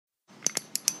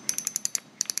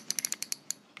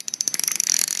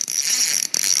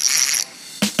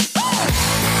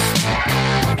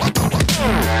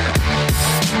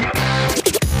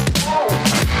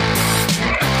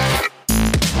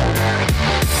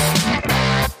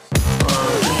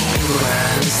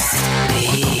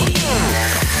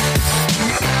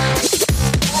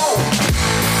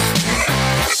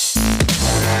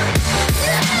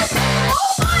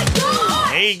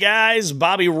guys,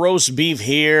 Bobby Roast Beef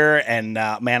here, and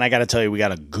man, I gotta tell you, we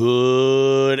got a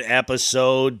good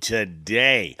episode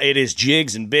today. It is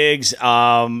Jigs and Bigs.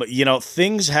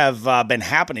 Things have been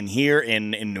happening here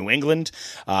in New England.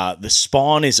 The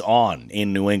spawn is on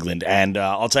in New England, and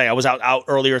I'll tell you, I was out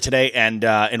earlier today and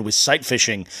was sight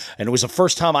fishing, and it was the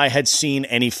first time I had seen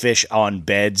any fish on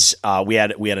beds. We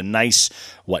had a nice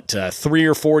 3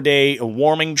 or 4 day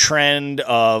warming trend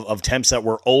of temps that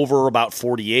were over about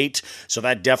 48. So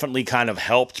that definitely kind of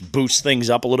helped boost things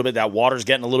up a little bit. That water's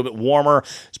getting a little bit warmer.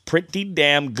 It's pretty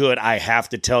damn good, I have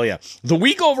to tell you. The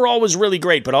week overall was really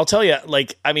great, but I'll tell you,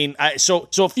 so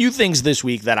a few things this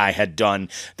week that I had done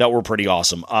that were pretty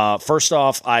awesome. First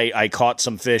off, I caught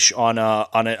some fish on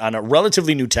a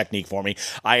relatively new technique for me.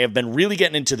 I have been really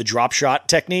getting into the drop shot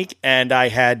technique, and I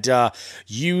had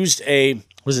used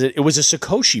it was a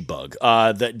Sakoshi bug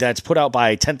that's put out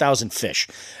by 10,000 Fish,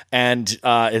 and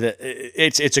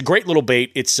it's a great little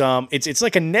bait. It's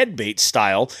like a Ned bait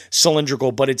style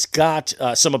cylindrical, but it's got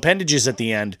some appendages at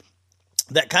the end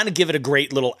that kind of give it a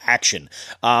great little action.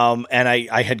 And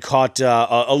I had caught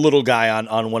a little guy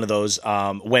on one of those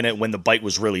when the bite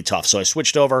was really tough. So I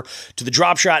switched over to the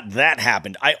drop shot. That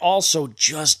happened. I also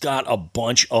just got a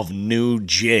bunch of new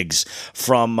jigs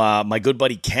from my good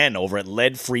buddy Ken over at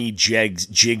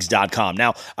leadfreejigs.com.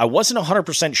 Now, I wasn't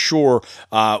 100% sure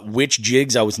which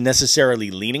jigs I was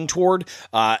necessarily leaning toward,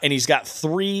 and he's got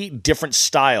 3 different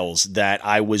styles that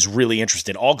I was really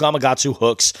interested in. All Gamakatsu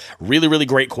hooks, really, really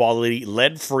great quality,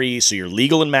 lead-free, so you're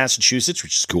legal in Massachusetts,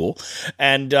 which is cool.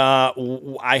 And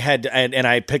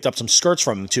I picked up some skirts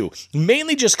from him too,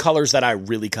 mainly just colors that I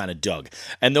really kind of dug.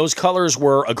 And those colors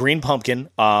were a green pumpkin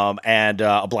and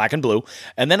a black and blue.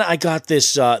 And then I got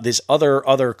this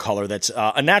other color that's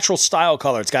a natural style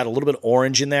color. It's got a little bit of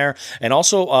orange in there, and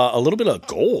also a little bit of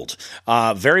gold.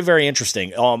 Very, very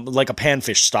interesting, like a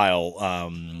panfish style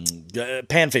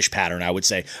panfish pattern, I would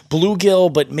say.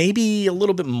 Bluegill, but maybe a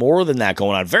little bit more than that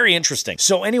going on. Very interesting.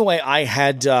 So anyway, I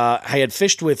had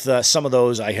fished with some of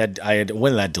those. I had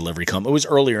when did that delivery come? It was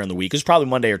earlier in the week. It was probably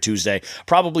Monday or Tuesday.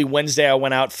 Probably Wednesday I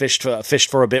went out, fished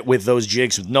for a bit with those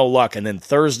jigs with no luck, and then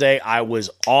Thursday I was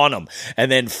on them.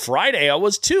 And then Friday I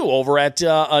was too over at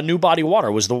a new body of water.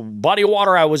 It was the body of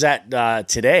water I was at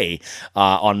today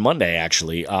on Monday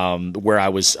actually, where I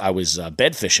was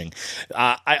bed fishing.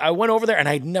 I went over there and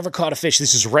I'd never caught a fish.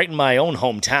 This is right in my own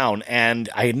hometown, and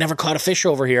I had never caught a fish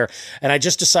over here, and I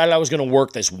just decided I was going to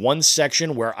work this one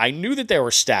section where I knew that they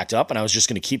were stacked up, and I was just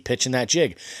going to keep pitching that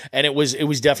jig. And it was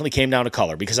definitely came down to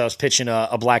color, because I was pitching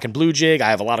a black and blue jig.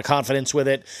 I have a lot of confidence with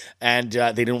it, and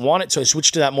they didn't want it, so I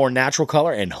switched to that more natural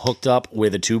color and hooked up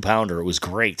with a 2-pounder. It was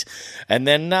great. And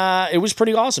then it was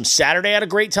pretty awesome. Saturday I had a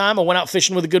great time. I went out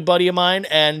fishing with a good buddy of mine,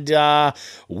 and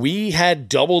we had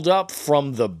doubled up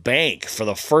from the bank for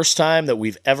the first time that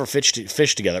we've ever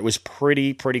fished together. It was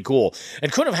pretty cool,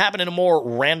 and couldn't have happened in a more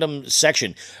random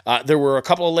section. There were a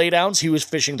couple of laydowns. He was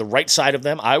fishing the right side of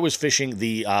them. I was fishing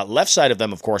the left side of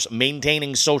them, of course,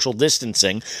 maintaining social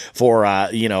distancing for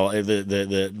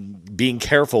the being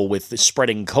careful with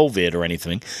spreading COVID or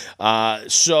anything.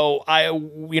 So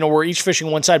we're each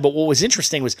fishing one side. But what was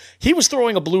interesting was he was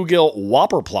throwing a bluegill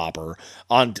whopper plopper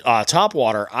on top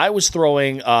water. I was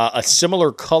throwing a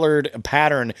similar colored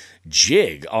pattern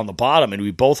jig on the bottom, and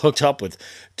we both hooked up with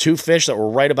 2 fish that were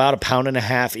right about 1.5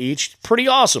 pounds each. Pretty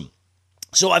awesome.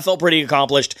 So I felt pretty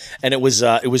accomplished, and it was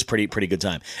pretty good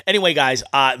time. Anyway, guys,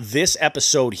 this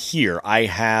episode here, I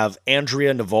have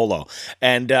Andrea Navolo,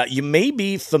 and you may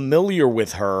be familiar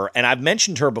with her, and I've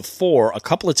mentioned her before a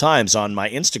couple of times on my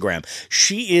Instagram.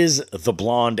 She is the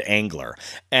Blonde Angler,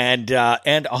 and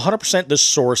 100% the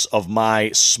source of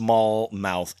my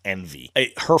smallmouth envy.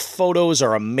 Her photos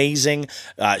are amazing.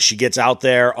 She gets out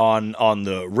there on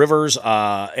the rivers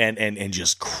and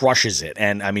just crushes it.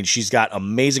 And I mean, she's got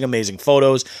amazing photos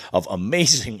of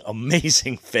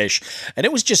amazing fish, and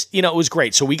it was just, it was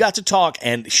great. So we got to talk,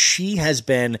 and she has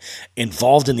been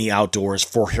involved in the outdoors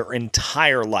for her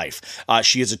entire life.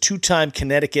 She is a 2-time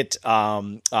Connecticut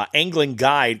angling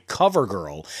guide cover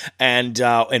girl, and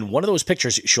one of those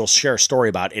pictures she'll share a story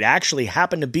about. It actually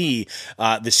happened to be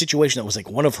the situation that was like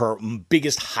one of her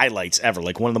biggest highlights ever,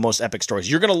 like one of the most epic stories.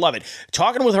 You're gonna love it.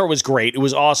 Talking with her was great. It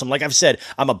was awesome. Like I've said,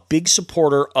 I'm a big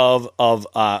supporter of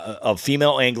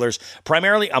female anglers.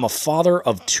 Primarily, I'm a father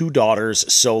of 2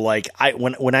 daughters, so like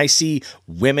when I see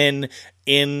women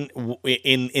in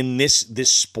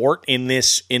this sport, in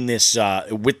this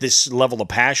with this level of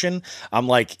passion, I'm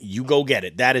like, you go get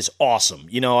it. That is awesome.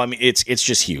 I mean, it's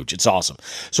just huge. It's awesome.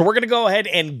 So we're gonna go ahead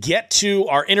and get to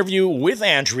our interview with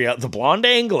Andrea, the Blonde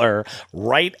Angler,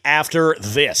 right after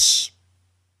this.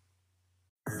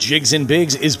 Jigs and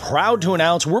Bigs is proud to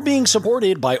announce we're being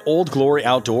supported by Old Glory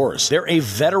Outdoors. They're a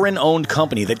veteran-owned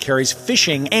company that carries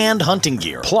fishing and hunting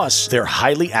gear. Plus, they're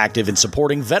highly active in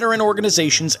supporting veteran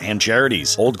organizations and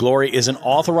charities. Old Glory is an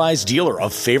authorized dealer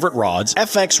of favorite rods,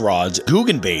 FX rods,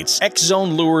 Guggen baits,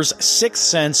 X-Zone lures, Sixth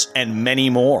Sense, and many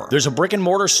more. There's a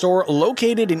brick-and-mortar store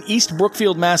located in East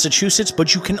Brookfield, Massachusetts,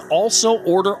 but you can also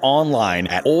order online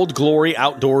at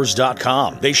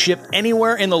oldgloryoutdoors.com. They ship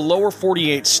anywhere in the lower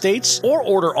 48 states or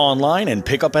order online and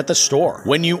pick up at the store.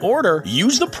 When you order,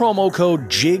 use the promo code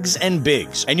JIGS and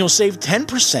BIGS and you'll save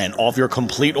 10% off your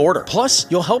complete order. Plus,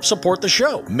 you'll help support the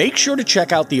show. Make sure to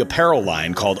check out the apparel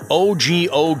line called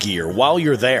OGO Gear while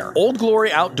you're there. Old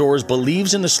Glory Outdoors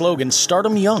believes in the slogan "Start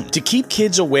 'em young" to keep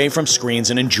kids away from screens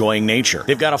and enjoying nature.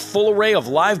 They've got a full array of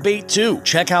live bait too.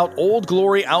 Check out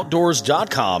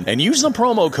oldgloryoutdoors.com and use the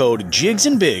promo code JIGS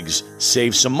and BIGS.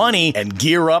 Save some money and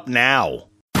gear up now.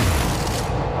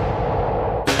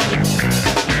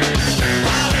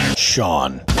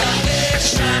 Sean.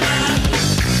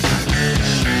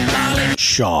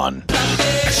 Sean.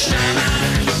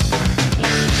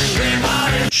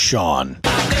 Sean.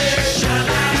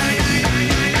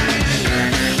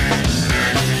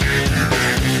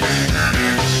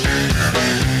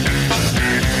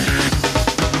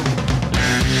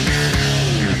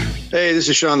 Hey, this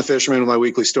is Sean the Fisherman with my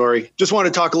weekly story. Just want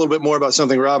to talk a little bit more about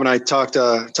something Rob and I talked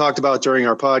about during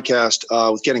our podcast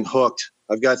with getting hooked.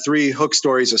 I've got 3 hook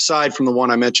stories aside from the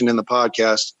one I mentioned in the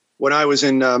podcast. When I was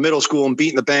in middle school and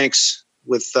beating the banks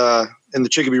with in the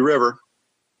Chicopee River,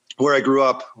 where I grew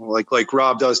up, like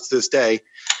Rob does to this day,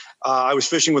 I was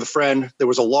fishing with a friend. There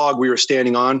was a log we were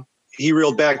standing on. He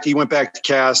went back to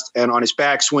cast, and on his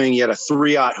backswing, he had a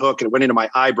 3/0 hook, and it went into my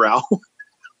eyebrow,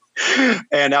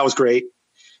 and that was great.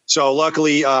 So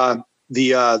luckily,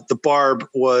 the barb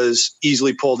was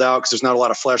easily pulled out because there's not a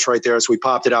lot of flesh right there. So we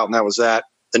popped it out, and that was that.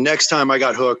 The next time I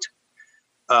got hooked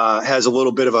has a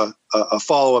little bit of a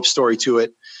follow-up story to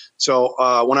it. So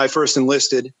when I first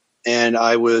enlisted and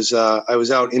I was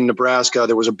out in Nebraska,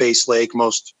 there was a base lake.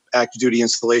 Most active duty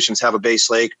installations have a base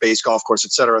lake, base golf course,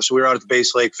 et cetera. So we were out at the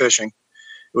base lake fishing.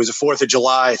 It was the 4th of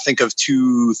July, I think of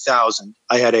 2000.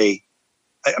 I had a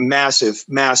massive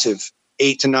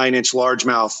 8 to 9 inch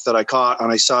largemouth that I caught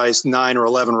on a size 9 or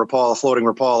 11 Rapala, floating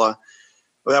Rapala.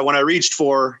 That when I reached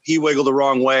for, he wiggled the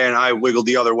wrong way and I wiggled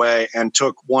the other way and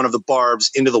took one of the barbs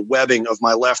into the webbing of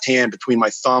my left hand between my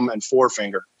thumb and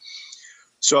forefinger.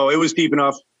 So it was deep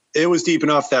enough. It was deep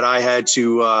enough that I had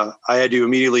to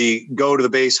immediately go to the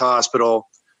base hospital.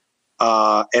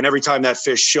 And every time that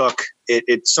fish shook,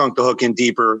 it sunk the hook in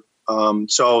deeper.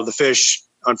 So the fish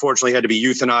unfortunately had to be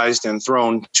euthanized and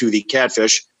thrown to the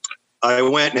catfish. I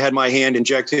went and had my hand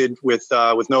injected with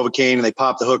Novocaine, and they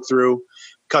popped the hook through,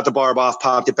 cut the barb off,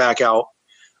 popped it back out.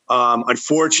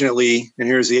 Unfortunately, and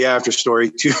here's the after story,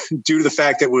 due to the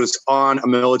fact that it was on a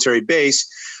military base,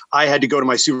 I had to go to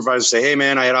my supervisor and say, "Hey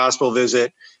man, I had a hospital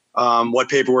visit. What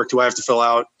paperwork do I have to fill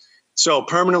out?" So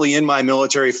permanently in my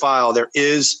military file, there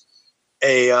is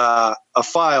a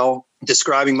file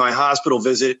describing my hospital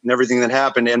visit and everything that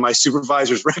happened, and my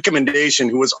supervisor's recommendation,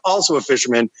 who was also a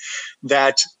fisherman,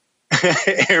 that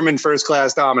Airman First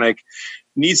Class Dominic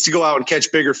needs to go out and catch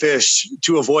bigger fish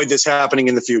to avoid this happening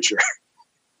in the future.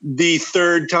 The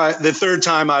third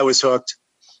time I was hooked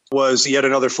was yet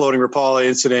another floating Rapala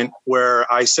incident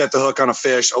where I set the hook on a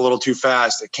fish a little too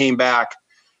fast. It came back,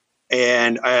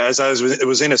 and it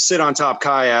was in a sit on top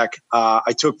kayak.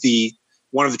 I took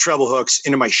one of the treble hooks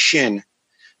into my shin,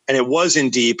 and it was in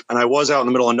deep, and I was out in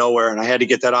the middle of nowhere, and I had to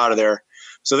get that out of there.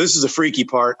 So this is a freaky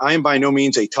part. I am by no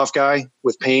means a tough guy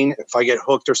with pain. If I get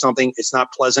hooked or something, it's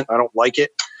not pleasant. I don't like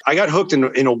it. I got hooked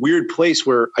in a weird place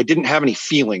where I didn't have any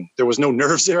feeling. There was no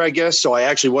nerves there, I guess. So I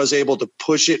actually was able to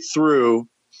push it through,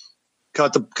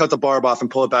 cut the barb off and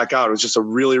pull it back out. It was just a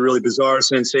really, really bizarre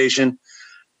sensation.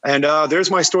 And there's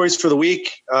my stories for the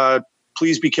week.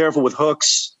 Please be careful with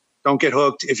hooks. Don't get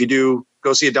hooked. If you do,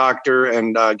 go see a doctor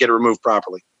and get it removed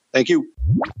properly. Thank you.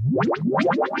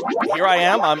 Here I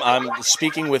am. I'm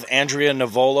speaking with Andrea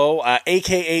Navolo,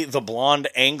 a.k.a. The Blonde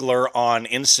Angler on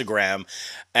Instagram.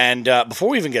 And before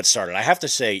we even get started, I have to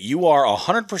say you are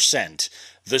 100%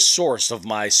 the source of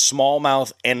my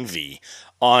smallmouth envy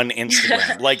on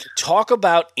Instagram. Like, talk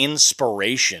about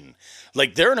inspiration.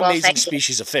 Like, they're an amazing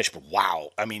species of fish, but wow.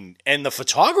 I mean, and the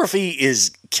photography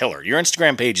is killer. Your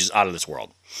Instagram page is out of this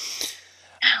world.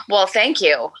 Well, thank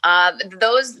you.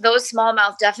 Those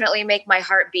smallmouth definitely make my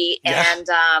heart beat. Yeah. And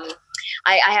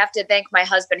I have to thank my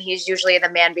husband. He's usually the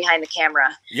man behind the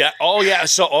camera. Yeah. Oh, yeah.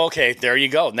 So, okay, there you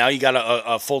go. Now you got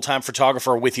a full-time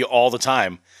photographer with you all the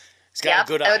time. He's got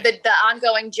a good eye. The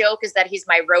ongoing joke is that he's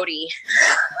my roadie.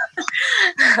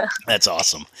 That's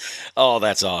awesome. Oh,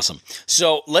 that's awesome.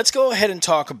 So let's go ahead and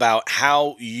talk about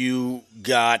how you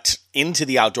got into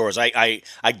the outdoors. I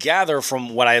gather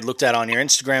from what I had looked at on your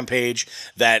Instagram page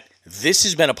that this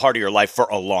has been a part of your life for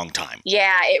a long time.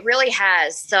 Yeah, it really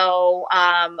has. So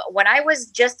when I was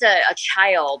just a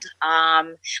child,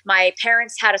 my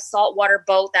parents had a saltwater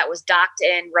boat that was docked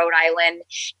in Rhode Island,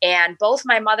 and both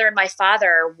my mother and my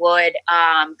father would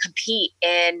compete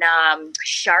in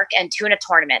shark and tuna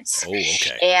tournaments. Oh,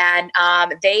 okay. And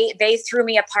they threw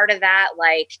me a part of that,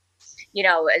 like,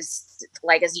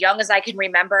 as young as I can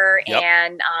remember. Yep.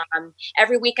 And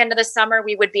every weekend of the summer,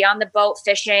 we would be on the boat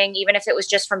fishing, even if it was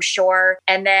just from shore.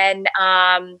 And then,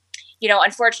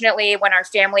 unfortunately, when our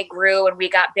family grew and we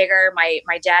got bigger, my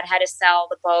dad had to sell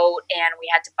the boat and we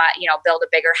had to buy, build a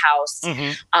bigger house.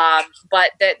 Mm-hmm.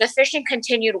 But the fishing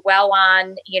continued well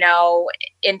on,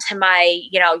 into my,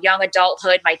 young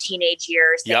adulthood, my teenage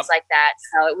years, things like that.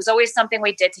 So it was always something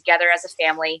we did together as a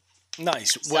family.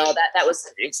 Nice. So that was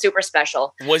super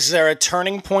special. Was there a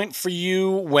turning point for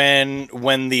you when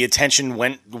the attention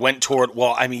went toward?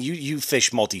 Well, I mean, you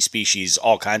fish multi-species,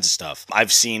 all kinds of stuff.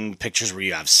 I've seen pictures where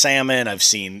you have salmon. I've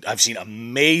seen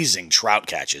amazing trout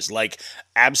catches, like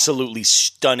absolutely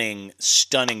stunning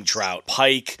trout,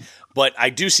 pike. But I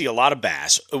do see a lot of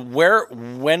bass.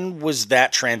 When was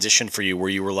that transition for you where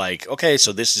you were like, okay,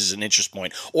 so this is an interest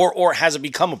point, or has it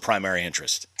become a primary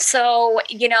interest? So,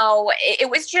 it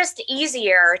was just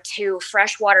easier to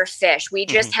freshwater fish. We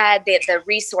just had the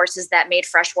resources that made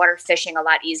freshwater fishing a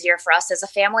lot easier for us as a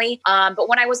family. But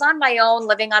when I was on my own,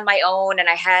 living on my own, and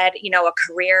I had, a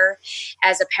career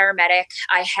as a paramedic,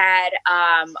 I had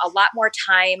a lot more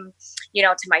time,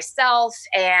 to myself,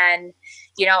 and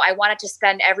I wanted to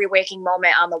spend every waking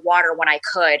moment on the water when I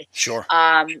could. Sure.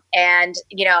 And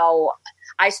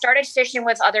I started fishing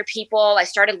with other people. I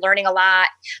started learning a lot.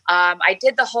 I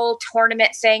did the whole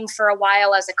tournament thing for a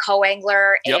while as a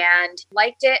co-angler and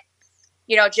liked it,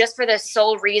 just for the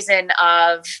sole reason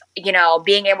of,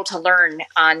 being able to learn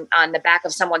on the back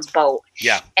of someone's boat.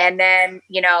 Yeah. And then,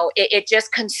 it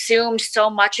just consumed so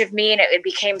much of me, and it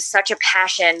became such a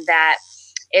passion that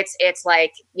it's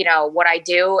like, what I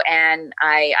do, and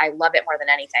I love it more than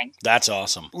anything. That's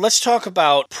awesome. Let's talk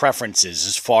about preferences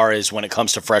as far as when it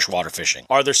comes to freshwater fishing.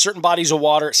 Are there certain bodies of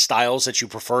water styles that you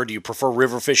prefer? Do you prefer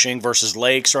river fishing versus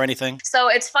lakes or anything? So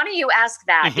it's funny you ask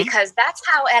that, because that's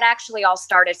how it actually all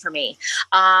started for me.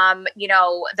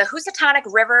 The Housatonic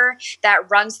River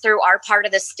that runs through our part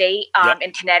of the state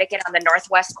in Connecticut on the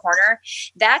northwest corner,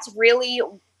 that's really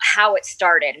how it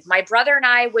started. My brother and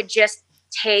I would just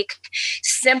take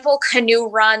simple canoe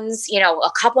runs,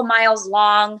 a couple miles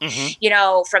long,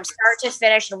 from start to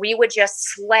finish. And we would just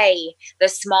slay the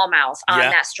smallmouth on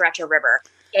that stretch of river.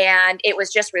 And it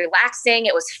was just relaxing.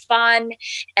 It was fun.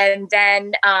 And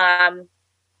then, I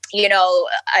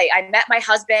met my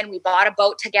husband, we bought a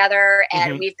boat together,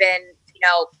 and we've been,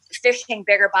 fishing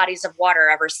bigger bodies of water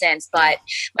ever since. But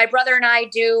my brother and I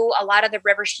do a lot of the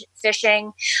river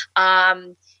fishing.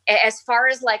 As far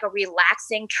as like a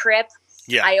relaxing trip,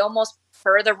 I almost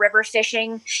prefer the river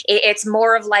fishing. It's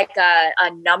more of like a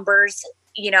numbers,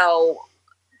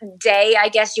 day, I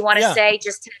guess you want to say,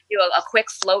 just to do a quick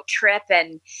float trip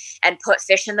and put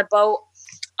fish in the boat.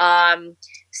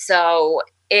 So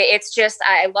it's just,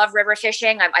 I love river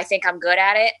fishing. I think I'm good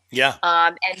at it. Yeah.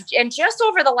 And just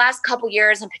over the last couple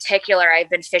years in particular, I've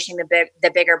been fishing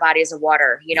the bigger bodies of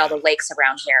water, the lakes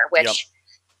around here, which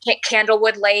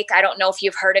Candlewood Lake. I don't know if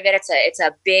you've heard of it. It's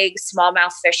a big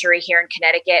smallmouth fishery here in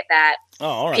Connecticut that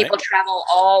people travel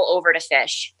all over to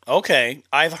fish. Okay,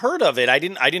 I've heard of it. I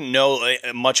didn't know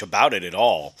much about it at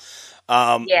all.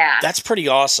 That's pretty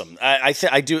awesome.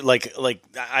 I do like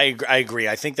I agree.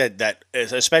 I think that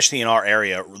especially in our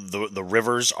area, the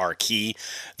rivers are key.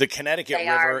 The Connecticut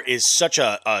River is such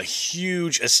a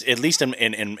huge, at least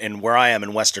in where I am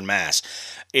in Western Mass.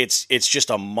 It's just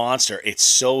a monster. It's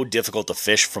so difficult to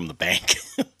fish from the bank.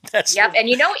 That's and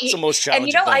it's the most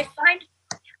challenging thing.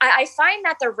 I find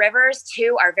that the rivers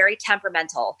too are very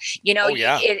temperamental.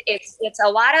 It's a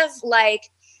lot of like,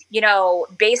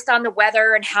 based on the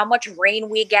weather and how much rain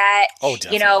we get. Oh,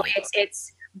 definitely.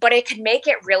 But it can make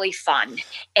it really fun.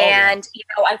 And,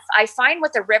 I find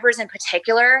with the rivers in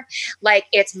particular, like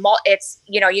it's,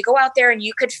 you go out there and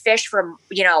you could fish from,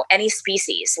 any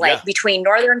species, like between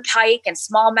northern pike and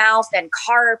smallmouth and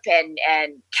carp and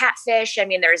catfish. I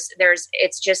mean,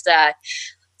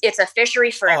 it's a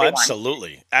fishery for everyone.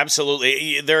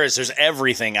 Absolutely. There's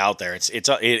everything out there. It's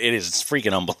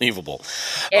freaking unbelievable.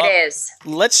 It is.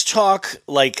 Let's talk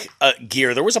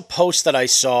gear. There was a post that I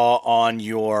saw on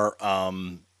your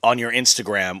on your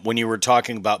Instagram when you were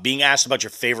talking about being asked about your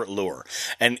favorite lure,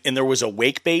 and there was a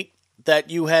wake bait that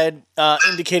you had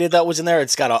indicated that was in there.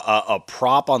 It's got a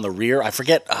prop on the rear. I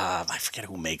forget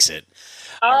who makes it.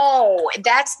 Oh,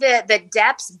 that's the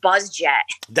Depths Buzz Jet.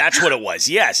 That's what it was.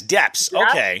 Yes, Depths. Yep.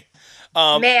 Okay.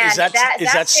 Man, is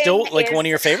that still like one of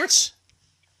your favorites?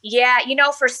 Yeah,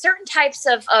 for certain types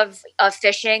of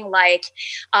fishing, like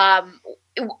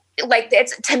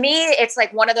it's, to me, it's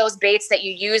like one of those baits that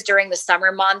you use during the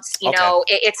summer months.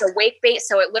 It's a wake bait,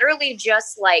 so it literally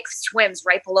just like swims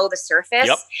right below the surface.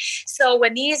 Yep. So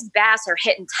when these bass are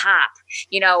hitting top,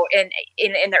 in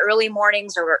the early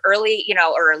mornings or early,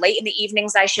 or late in the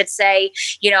evenings, I should say,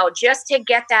 just to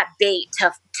get that bait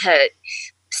to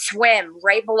swim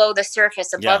right below the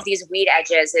surface above these weed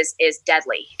edges is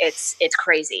deadly. It's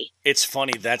crazy. It's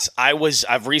funny.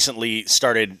 I've recently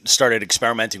started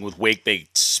experimenting with wake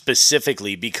bait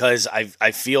specifically because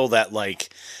I feel that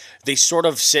like they sort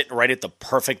of sit right at the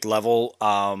perfect level.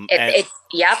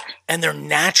 Yep. And they're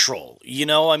natural,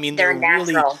 I mean, they're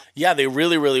natural. They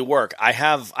really, really work. I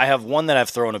have one that I've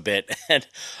thrown a bit, and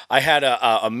I had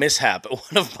a mishap at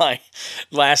one of my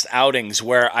last outings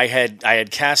where I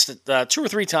had cast it 2 or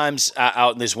 3 times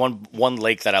out in this one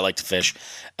lake that I like to fish.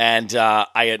 And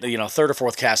I had, third or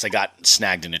fourth cast, I got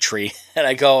snagged in a tree, and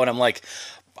I go and I'm like,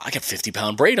 I got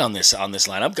 50-pound braid on this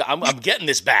line. I'm getting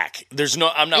this back.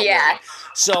 I'm not worried.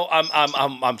 So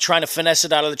I'm trying to finesse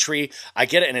it out of the tree. I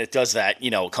get it, and it does that.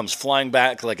 It comes flying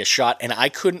back like a shot. And I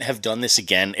couldn't have done this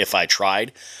again if I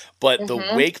tried. But the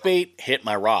wake bait hit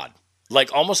my rod,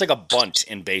 like almost like a bunt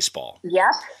in baseball.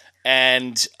 Yep.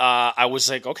 And I was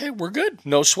like, okay, we're good.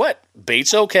 No sweat.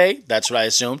 Bait's okay. That's what I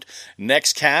assumed.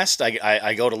 Next cast,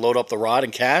 I go to load up the rod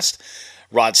and cast.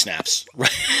 Rod snaps. I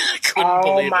couldn't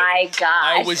believe it. Oh my gosh.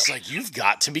 I was like, you've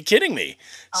got to be kidding me.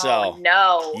 So,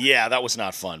 no. Yeah, that was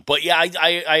not fun. But yeah,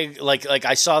 I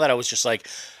I saw that. I was just like,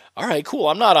 all right, cool.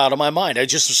 I'm not out of my mind. I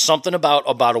just something about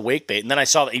a wake bait, and then I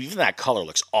saw that even that color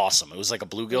looks awesome. It was like a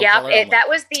bluegill color. Yeah, that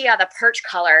was the perch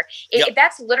color.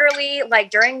 That's literally like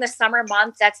during the summer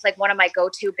months. That's like one of my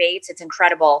go-to baits. It's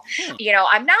incredible.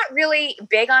 I'm not really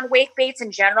big on wake baits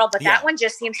in general, but that one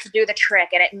just seems to do the trick,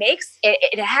 and it makes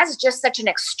it has just such an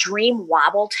extreme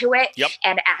wobble to it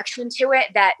and action to it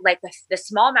that like the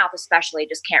smallmouth especially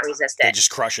just can't resist it. They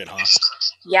just crush it, huh?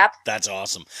 Yep. That's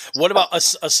awesome. What about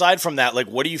aside from that? Like,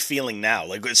 what are you feeling now?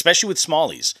 Like, especially with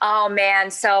smallies. Oh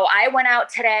man. So I went out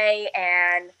today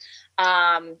and,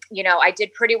 I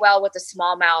did pretty well with the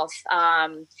smallmouth.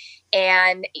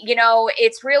 And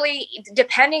it's really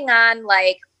depending on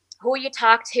like who you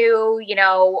talk to,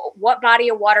 what body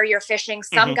of water you're fishing.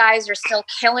 Some guys are still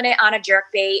killing it on a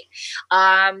jerkbait.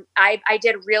 I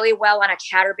did really well on a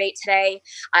chatterbait today.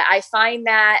 I find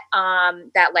that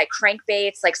that like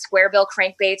crankbaits, like square bill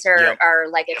crankbaits are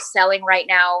like excelling right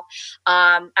now.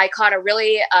 I caught a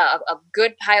really a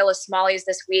good pile of smallies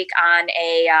this week on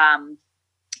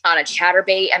a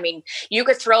chatterbait. I mean, you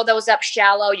could throw those up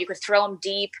shallow. You could throw them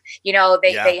deep.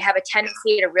 They have a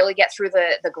tendency to really get through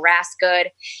the grass good.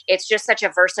 It's just such a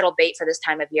versatile bait for this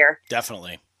time of year.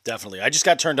 Definitely. I just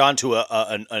got turned on to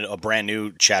a brand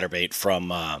new chatterbait from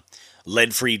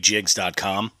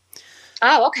leadfreejigs.com.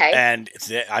 Oh, okay. And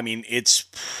it's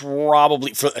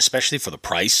probably, especially for the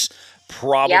price,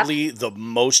 the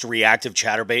most reactive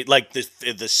chatterbait. Like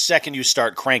the second you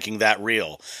start cranking that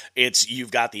reel,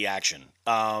 you've got the action.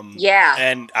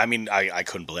 And I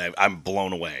couldn't believe it. I'm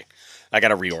blown away. I got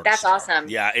to reorder. That's awesome.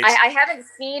 Yeah. I haven't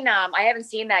seen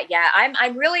that yet.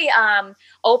 I'm really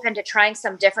open to trying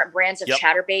some different brands of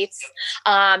chatterbaits.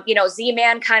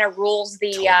 Z-Man kind of rules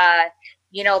the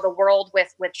the world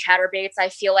with chatterbaits, I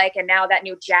feel like. And now that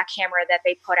new jackhammer that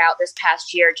they put out this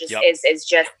past year just is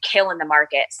just killing the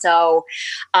market. So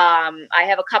I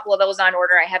have a couple of those on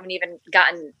order. I haven't even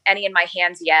gotten any in my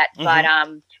hands yet, but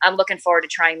I'm looking forward to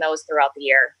trying those throughout the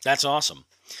year. That's awesome.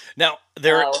 Now,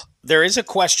 there is a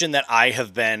question that I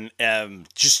have been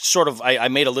just sort of, I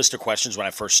made a list of questions when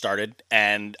I first started,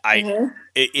 and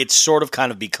it's sort of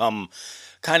kind of become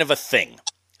kind of a thing.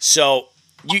 So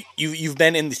you've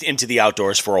been into the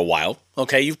outdoors for a while,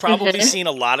 okay? You've probably seen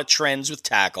a lot of trends with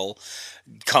tackle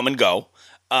come and go.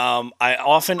 I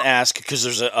often ask, because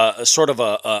there's a sort of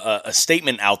a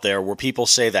statement out there where people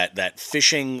say that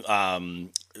fishing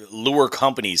lure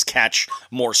companies catch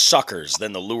more suckers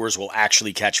than the lures will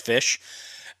actually catch fish.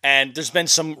 And there's been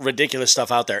some ridiculous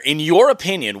stuff out there. In your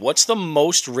opinion, what's the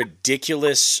most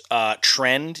ridiculous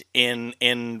trend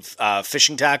in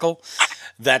fishing tackle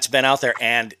that's been out there?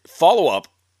 And follow up,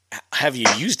 have you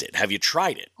used it? Have you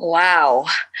tried it? Wow.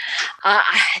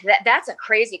 That's a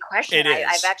crazy question. It is.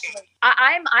 I've actually,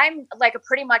 I'm like a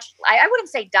pretty much, I wouldn't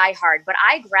say diehard, but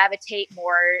I gravitate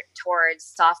more towards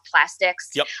soft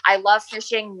plastics. Yep. I love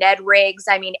fishing Ned rigs.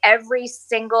 I mean, every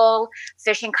single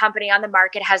fishing company on the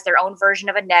market has their own version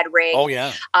of a Ned rig. Oh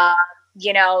yeah.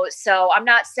 So I'm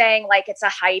not saying like it's a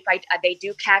hype. They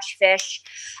do catch fish.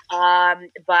 But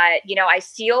I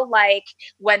feel like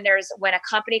when a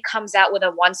company comes out with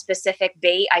a one specific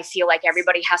bait, I feel like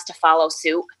everybody has to follow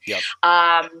suit. Yep.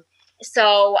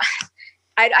 So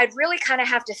I'd really kind of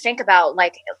have to think about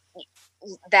like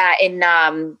that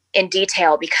in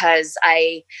detail, because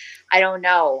I don't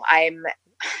know. I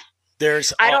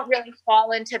don't really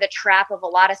fall into the trap of a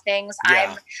lot of things.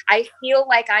 Yeah. I feel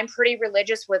like I'm pretty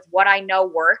religious with what I know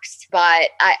works, but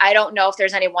I don't know if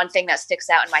there's any one thing that sticks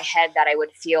out in my head that I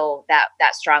would feel that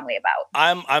strongly about.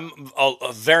 I'm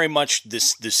very much the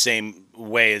same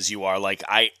way as you are. Like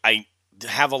I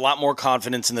have a lot more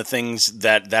confidence in the things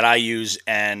that I use,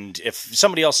 and if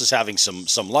somebody else is having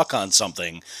some luck on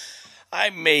something, I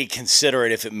may consider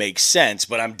it if it makes sense,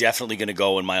 but I'm definitely going to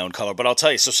go in my own color. But I'll tell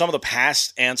you, so some of the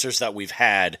past answers that we've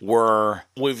had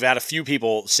we've had a few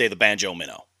people say the Banjo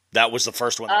Minnow. That was the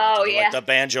first one. Oh, yeah. Like the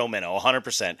Banjo Minnow,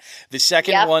 100%. The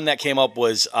second one that came up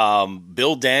was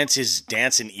Bill Dance's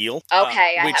Dancin' Eel.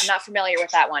 Okay, I'm not familiar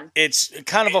with that one. It's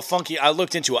kind of a funky, I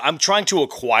looked into it. I'm trying to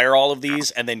acquire all of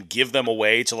these and then give them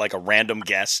away to like a random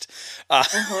guest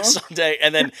someday.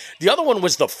 And then the other one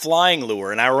was the Flying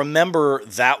Lure, and I remember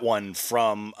that one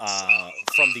from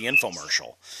the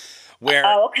infomercial, where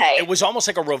it was almost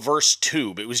like a reverse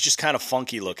tube. It was just kind of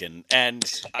funky looking. And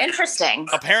interesting.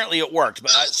 Apparently it worked.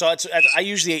 But I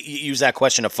usually use that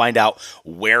question to find out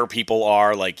where people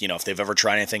are, like, if they've ever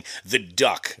tried anything. The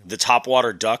duck, the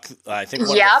topwater duck, I think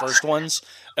one of the first ones.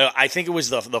 I think it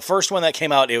was the first one that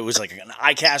came out. It was like an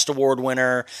ICAST award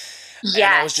winner.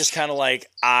 Yeah, and I was just kind of like,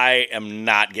 I am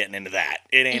not getting into that.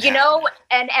 It ain't happening.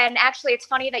 And actually, it's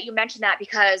funny that you mentioned that,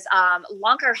 because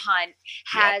Lunker Hunt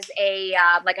has a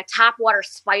like a topwater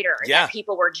spider that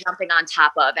people were jumping on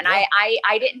top of, and I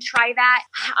didn't try that.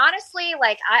 Honestly,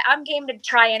 like I'm game to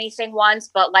try anything once,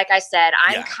 but like I said,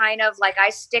 I'm kind of like I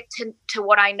stick to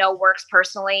what I know works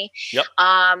personally. Yep.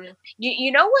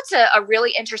 You know what's a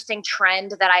really interesting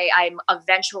trend that I'm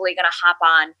eventually going to hop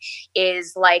on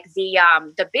is like the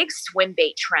big swim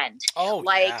bait trend.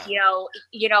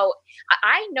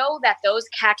 I know that those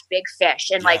catch big fish,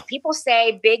 and like people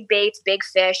say big baits, big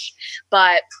fish,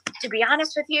 but to be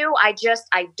honest with you, I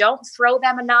don't throw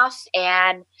them enough.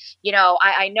 And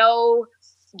I know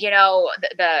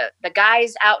the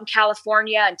guys out in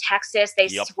California and Texas, they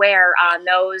swear on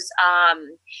those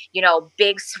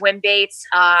big swim baits.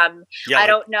 I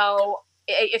don't know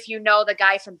if you know the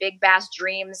guy from Big Bass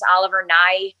Dreams, Oliver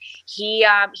Nye.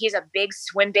 He's a big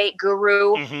swim bait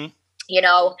guru. Mm-hmm.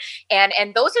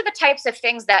 And those are the types of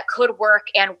things that could work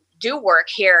and do work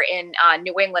here in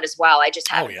New England as well. I just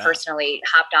haven't personally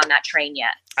hopped on that train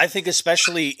yet. I think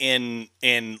especially in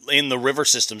the river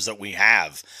systems that we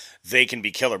have, they can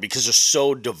be killer because they're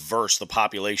so diverse, the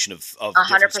population of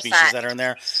different species that are in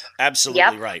there.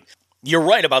 Absolutely right. You're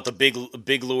right about the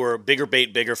big lure, bigger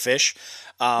bait, bigger fish.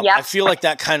 I feel like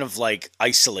that kind of like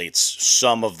isolates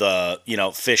some of the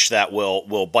fish that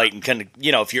will bite and kind of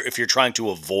if you're trying to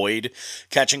avoid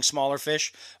catching smaller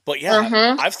fish. But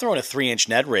I've thrown a 3-inch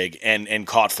Ned rig and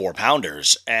caught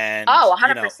 4-pounders, and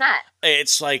 100%.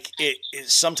 It's like it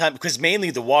sometimes, because mainly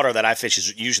the water that I fish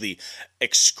is usually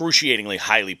excruciatingly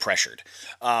highly pressured.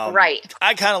 Right.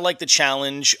 I kind of like the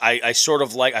challenge. I sort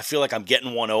of like, I feel like I'm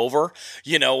getting one over,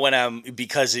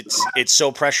 because it's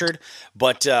so pressured.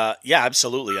 But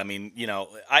absolutely. I mean,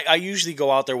 I usually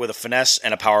go out there with a finesse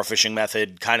and a power fishing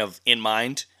method kind of in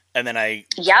mind. And then I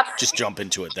just jump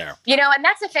into it there. And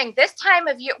that's the thing. This time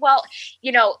of year,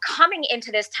 coming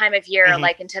into this time of year,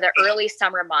 like into the early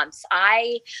summer months,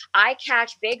 I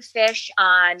catch big fish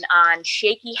on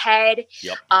shaky head.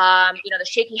 Yep. The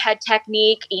shaky head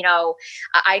technique.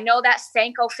 I know that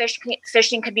Senko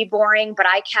fishing can be boring, but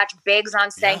I catch bigs on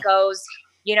Senkos.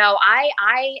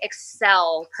 I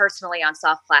excel personally on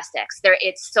soft plastics.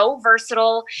 It's so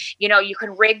versatile. You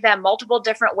can rig them multiple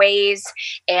different ways,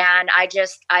 and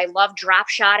I love drop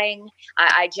shotting.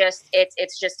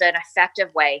 It's just an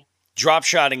effective way. Drop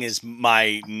shotting is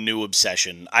my new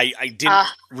obsession. I didn't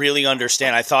really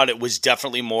understand. I thought it was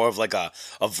definitely more of like a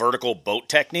vertical boat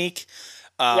technique.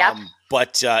 Yep.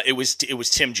 But it was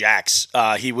Tim Jacks.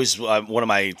 He was one of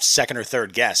my second or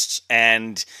third guests,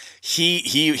 and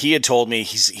he had told me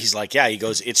he's like, yeah, he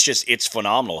goes, it's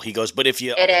phenomenal. He goes, but if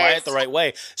you apply it the right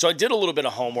way. So I did a little bit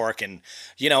of homework, and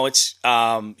it's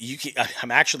I'm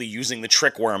actually using the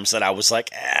trick worms that I was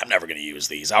like, I'm never going to use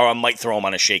these. Or I might throw them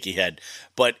on a shaky head,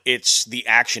 but the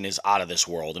action is out of this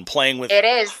world, and playing with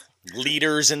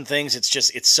leaders and things.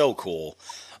 It's so cool.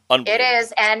 It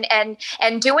is,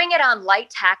 and doing it on light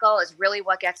tackle is really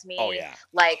what gets me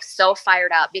like so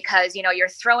fired up, because you're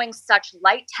throwing such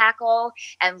light tackle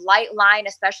and light line,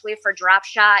 especially for drop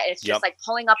shot. It's just like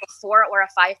pulling up a 4 or a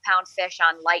 5 pound fish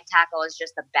on light tackle is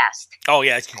just the best. Oh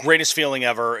yeah, it's the greatest feeling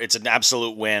ever. It's an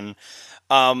absolute win.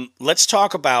 Let's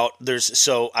talk about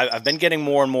I've been getting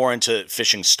more and more into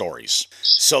fishing stories.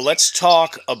 So let's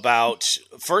talk about,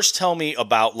 first tell me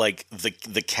about like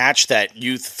the catch that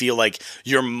you feel like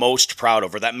you're most proud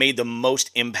of, or that made the most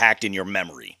impact in your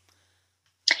memory.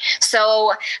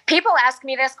 So people ask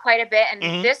me this quite a bit,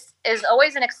 and this is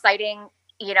always an exciting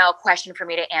question for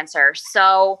me to answer.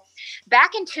 So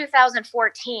back in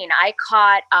 2014, I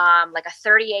caught like a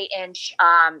 38-inch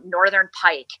northern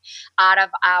pike out of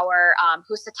our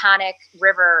Housatonic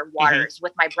River waters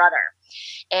with my brother.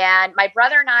 And my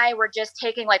brother and I were just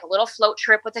taking like a little float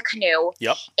trip with a canoe.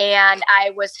 Yep. And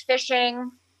I was fishing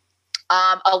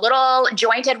a little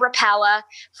jointed Rapala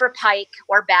for pike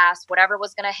or bass, whatever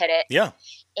was going to hit it. Yeah.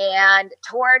 And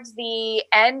towards the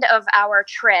end of our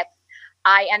trip,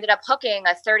 I ended up hooking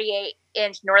a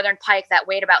 38-inch northern pike that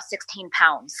weighed about 16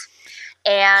 pounds.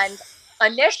 And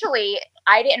initially,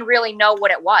 I didn't really know what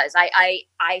it was. I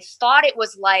thought it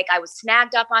was like I was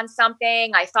snagged up on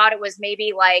something. I thought it was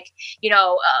maybe like,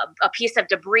 a piece of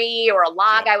debris or a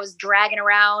log I was dragging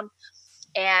around.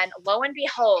 And lo and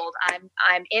behold,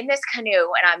 I'm in this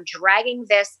canoe and I'm dragging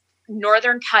this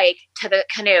northern pike to the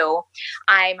canoe.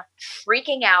 I'm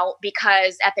freaking out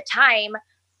because at the time,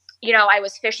 I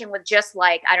was fishing with just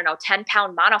like,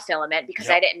 10-pound monofilament because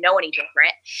I didn't know any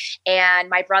different. And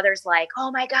my brother's like, oh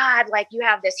my God, like you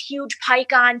have this huge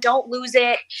pike on, don't lose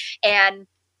it. And,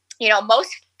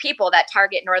 most people that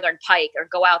target northern pike or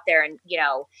go out there and,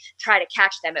 try to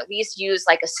catch them, at least use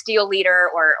like a steel leader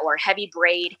or heavy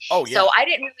braid. Oh, yeah. So I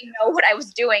didn't really know what I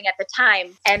was doing at the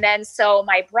time. And then so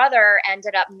my brother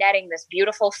ended up netting this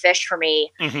beautiful fish for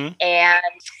me. And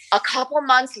a couple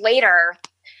months later,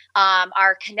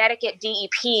 our Connecticut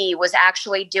DEP was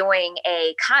actually doing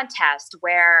a contest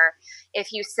where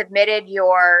if you submitted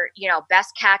your,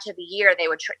 best catch of the year, they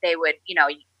would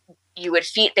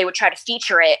try to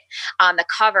feature it on the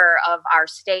cover of our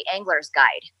state angler's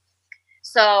guide.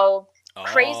 So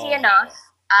crazy enough,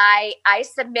 I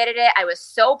submitted it. I was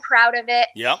so proud of it.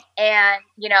 Yep. And,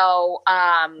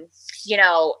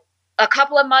 a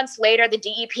couple of months later, the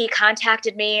DEP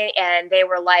contacted me and they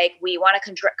were like, we want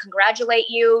to congratulate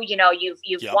you.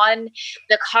 You've won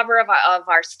the cover of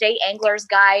our state angler's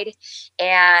guide.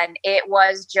 And it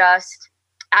was just,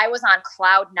 I was on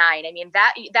cloud 9. I mean,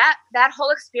 that whole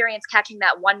experience catching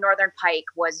that one northern pike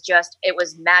was just, it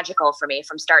was magical for me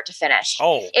from start to finish.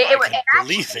 Oh, I can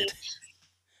believe it.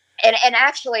 And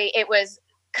actually it was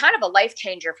kind of a life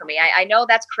changer for me. I know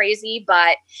that's crazy,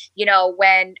 but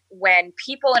when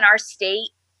people in our state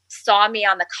saw me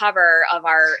on the cover of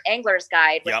our angler's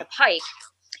guide with the pike,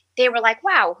 they were like,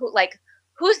 wow,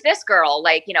 who's this girl?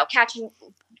 Like, catching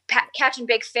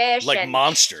big fish, like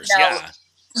monsters.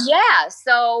 Yeah.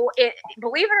 So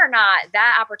believe it or not,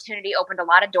 that opportunity opened a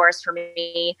lot of doors for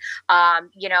me.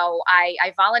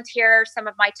 I volunteer some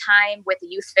of my time with the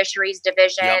Youth Fisheries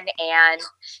Division and,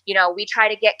 we try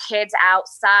to get kids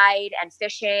outside and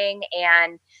fishing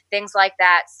and things like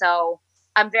that. So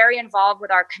I'm very involved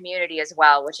with our community as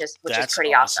well, which is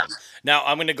pretty awesome. Now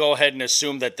I'm going to go ahead and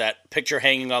assume that picture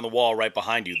hanging on the wall right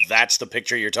behind you, that's the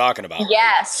picture you're talking about.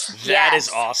 Yes. Right? That is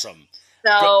awesome.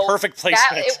 So perfect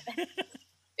placement.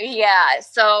 Yeah.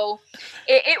 So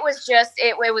it was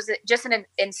just an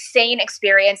insane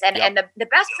experience. And the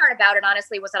best part about it,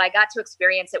 honestly, was that I got to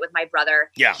experience it with my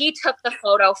brother. Yeah. He took the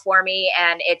photo for me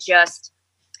and it just,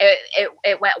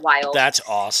 it went wild. That's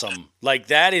awesome. Like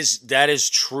that is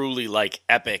truly like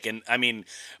epic. And I mean,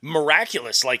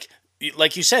 miraculous. Like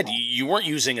you said, you weren't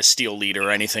using a steel leader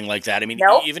or anything like that. I mean,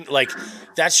 even like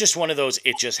that's just one of those,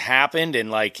 it just happened.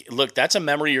 And like, look, that's a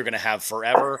memory you're going to have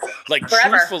forever. Like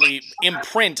truthfully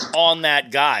imprint on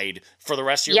that guide for the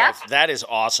rest of your life. That is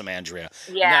awesome, Andrea.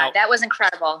 Yeah, now, that was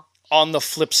incredible. On the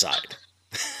flip side,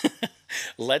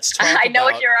 let's talk I know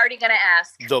what you're already going to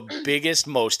ask. The biggest,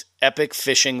 most epic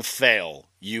fishing fail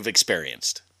you've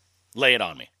experienced. Lay it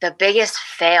on me. The biggest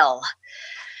fail.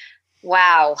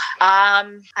 Wow.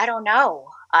 I don't know.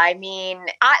 I mean,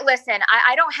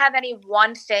 I don't have any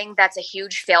one thing that's a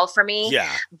huge fail for me.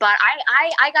 Yeah. But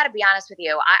I got to be honest with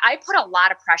you. I put a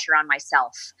lot of pressure on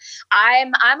myself.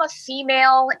 I'm a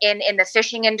female in the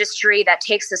fishing industry that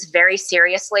takes this very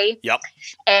seriously. Yep.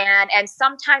 And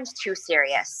sometimes too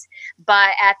serious.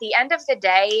 But at the end of the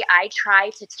day, I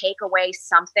try to take away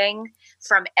something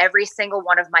from every single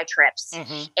one of my trips.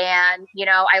 Mm-hmm. And,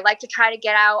 I like to try to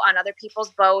get out on other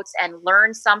people's boats and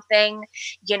learn something.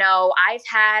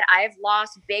 I've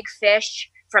lost big fish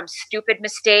from stupid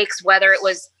mistakes, whether it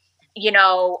was,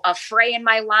 a fray in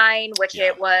my line, which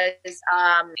it was,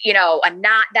 a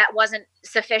knot that wasn't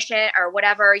sufficient or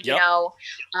whatever,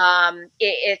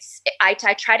 I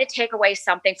try to take away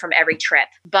something from every trip,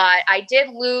 but I did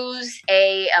lose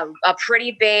a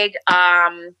pretty big,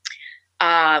 what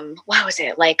was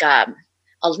it? Like, not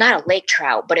a lake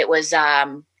trout, but it was,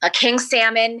 a king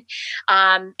salmon,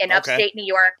 in upstate New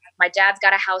York. My dad's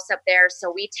got a house up there,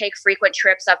 so we take frequent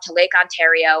trips up to Lake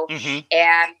Ontario. Mm-hmm.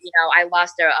 And, I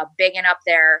lost a big one up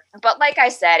there. But like I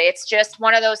said, it's just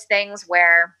one of those things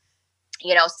where,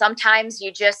 sometimes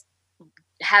you just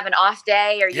have an off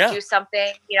day or you do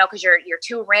something, because you're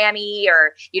too rammy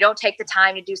or you don't take the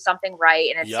time to do something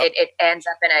right. And it ends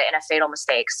up in a fatal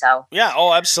mistake. So, yeah.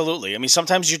 Oh, absolutely. I mean,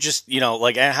 sometimes you just,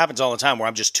 like it happens all the time where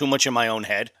I'm just too much in my own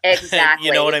head. Exactly.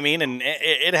 You know what I mean? And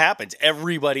it happens.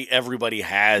 Everybody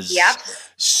has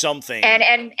something.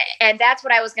 And that's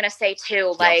what I was going to say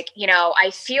too. Like,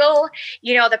 I feel,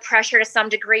 the pressure to some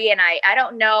degree, and I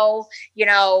don't know,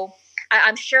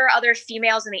 I'm sure other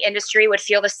females in the industry would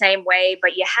feel the same way,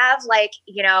 but you have a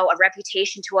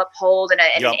reputation to uphold and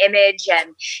an image,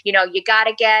 and, you got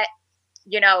to get,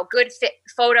 good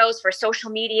photos for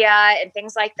social media and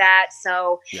things like that.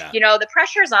 So, the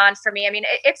pressure's on for me. I mean,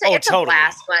 it's a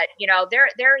blast, but there are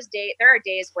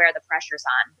days where the pressure's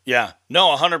on. Yeah,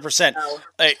 no, 100%. So.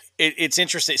 It's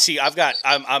interesting. See,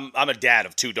 I'm a dad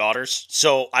of 2 daughters.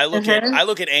 So I look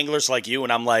at anglers like you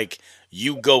and I'm like,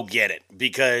 you go get it,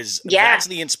 because that's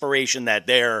the inspiration that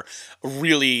there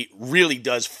really, really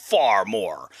does far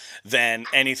more than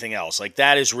anything else. Like,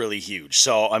 that is really huge.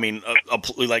 So, I mean,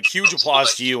 huge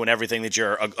applause to you and everything that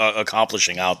you're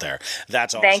accomplishing out there.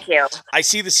 That's awesome. Thank you. I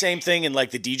see the same thing in the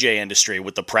DJ industry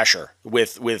with the pressure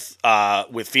with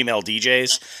female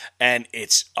DJs, and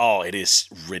it is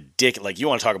ridiculous. Like, you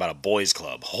want to talk about a boys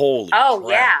club? Holy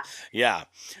crap. Yeah.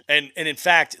 And in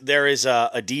fact, there is a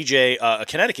DJ, a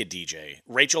Connecticut DJ,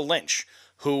 Rachel Lynch,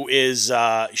 who is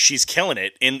she's killing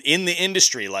it in the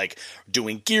industry, like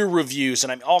doing gear reviews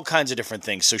and all kinds of different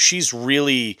things. So she's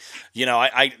really,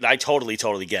 I totally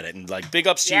get it, and big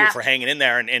ups to you for hanging in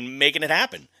there and making it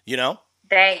happen.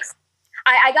 Thanks.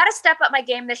 I got to step up my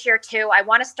game this year too. I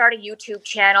want to start a YouTube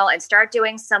channel and start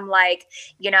doing some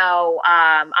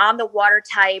on the water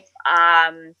type,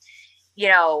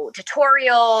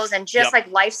 tutorials and just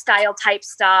lifestyle type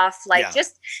stuff,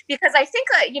 just because I think,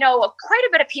 quite a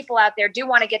bit of people out there do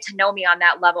want to get to know me on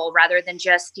that level rather than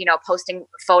just, posting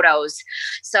photos.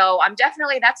 So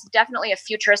that's definitely a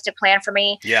futuristic plan for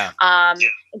me. Yeah.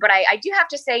 But I do have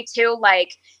to say too,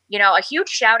 a huge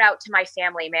shout out to my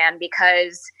family, man,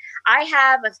 because I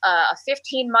have a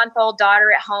 15-month-old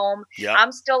daughter at home. Yep.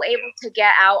 I'm still able to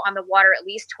get out on the water at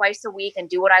least twice a week and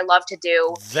do what I love to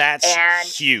do. That's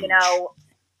huge.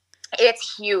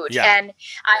 It's huge. Yeah. And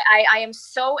I am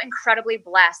so incredibly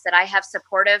blessed that I have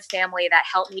supportive family that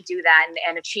help me do that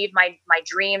and achieve my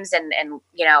dreams and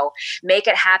make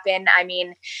it happen. I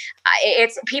mean,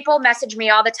 it's people message me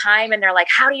all the time and they're like,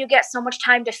 how do you get so much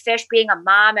time to fish being a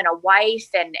mom and a wife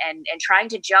and trying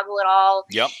to juggle it all?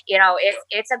 Yep.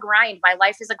 It's a grind. My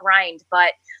life is a grind,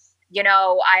 but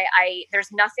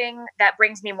there's nothing that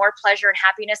brings me more pleasure and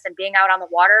happiness than being out on the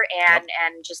water, and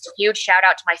just a huge shout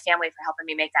out to my family for helping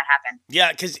me make that happen.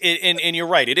 Yeah. Cause and you're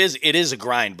right. It is a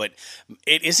grind, but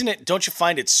don't you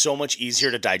find it so much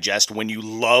easier to digest when you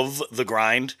love the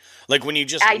grind? Like when you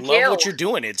just love what you're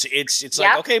doing, it's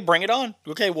like, okay, bring it on.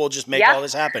 Okay. We'll just make all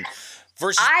this happen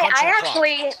versus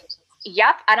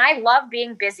Yep. And I love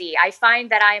being busy. I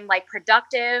find that I'm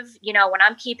productive, when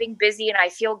I'm keeping busy, and I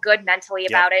feel good mentally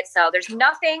about it. So there's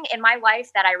nothing in my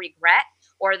life that I regret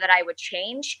or that I would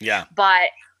change. Yeah. But,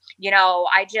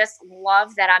 I just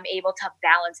love that I'm able to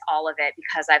balance all of it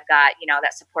because I've got,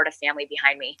 that supportive family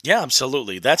behind me. Yeah,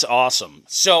 absolutely. That's awesome.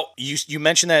 So you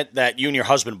mentioned that you and your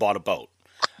husband bought a boat.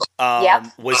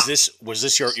 Was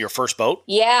this your first boat?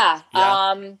 Yeah.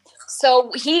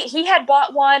 So he had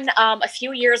bought one a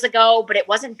few years ago, but it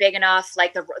wasn't big enough.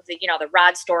 Like the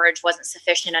rod storage wasn't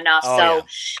sufficient enough.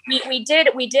 We did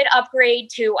upgrade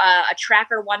to a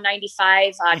Tracker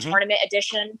 195 tournament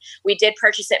edition. We did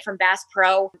purchase it from Bass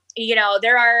Pro.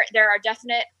 There are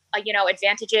definite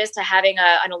advantages to having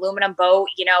an aluminum boat.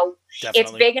 Definitely.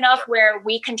 It's big enough where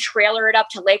we can trailer it up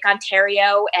to Lake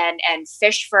Ontario and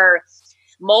fish for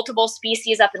multiple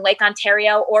species up in Lake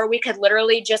Ontario, or we could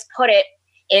literally just put it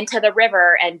into the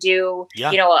river and do,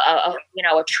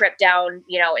 a trip down,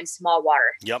 in small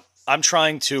water. Yep. I'm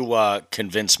trying to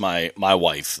convince my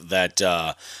wife that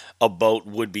a boat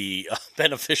would be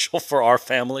beneficial for our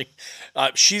family.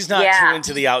 She's not too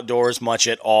into the outdoors much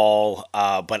at all,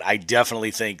 but I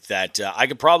definitely think that I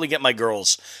could probably get my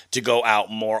girls to go out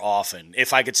more often.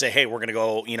 If I could say, hey, we're going to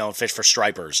go, fish for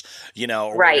stripers,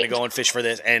 or we're going to go and fish for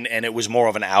this. And it was more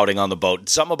of an outing on the boat.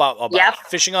 Something about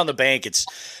fishing on the bank. It's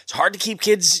hard to keep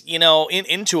kids,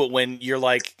 into it when you're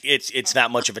like, it's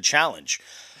that much of a challenge.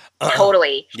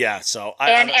 Totally. Yeah. So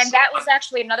and that was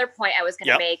actually another point I was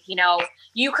going to make.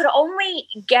 You could only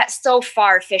get so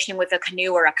far fishing with a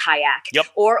canoe or a kayak,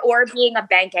 or being a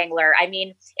bank angler. I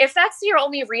mean, if that's your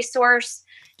only resource,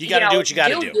 you got to do what you got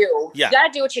to do. You got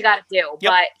to do what you got to do.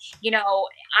 Yep. But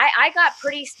I got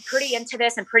pretty into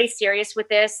this and pretty serious with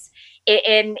this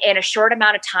in a short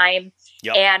amount of time.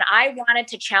 Yep. And I wanted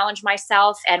to challenge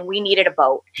myself, and we needed a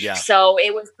boat. Yeah. So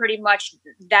it was pretty much,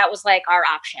 that was like our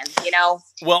option,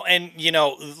 Well, and,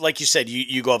 like you said,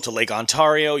 you go up to Lake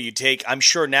Ontario, I'm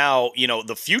sure now,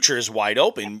 the future is wide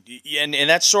open. And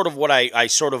that's sort of what I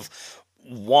sort of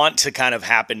want to kind of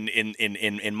happen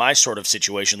in my sort of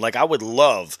situation. Like, I would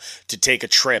love to take a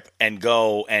trip and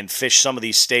go and fish some of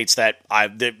these states that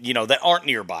aren't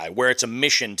nearby, where it's a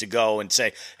mission to go and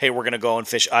say, hey, we're going to go and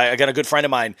fish. I got a good friend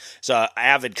of mine, he's an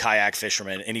avid kayak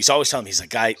fisherman, and he's always telling me, he's like,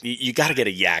 guy, you got to get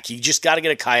a yak. You just got to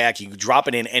get a kayak. You can drop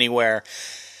it in anywhere.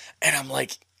 And I'm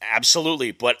like,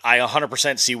 absolutely, but I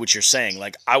 100% see what you're saying.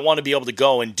 Like, I want to be able to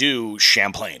go and do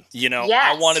Champlain.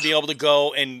 I want to be able to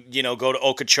go and go to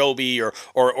Okeechobee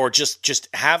or just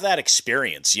have that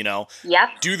experience.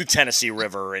 Do the Tennessee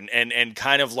River and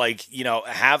kind of like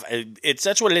have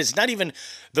that's what it is. Not even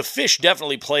the fish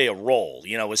definitely play a role.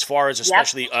 As far as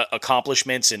especially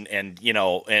accomplishments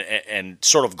and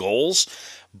sort of goals.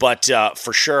 But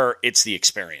for sure, it's the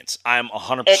experience. I'm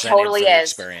 100% it totally in for the is.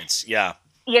 experience. Yeah.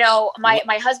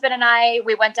 My husband and I,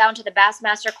 we went down to the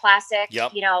Bassmaster Classic,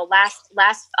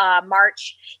 last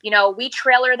March. We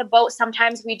trailer the boat.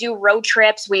 Sometimes we do road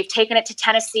trips. We've taken it to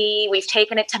Tennessee. We've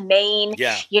taken it to Maine.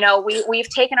 Yeah. We've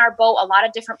taken our boat a lot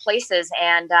of different places.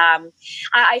 And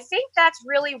I think that's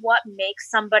really what makes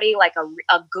somebody like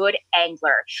a good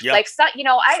angler. Yep. Like,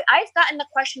 I've gotten the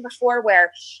question before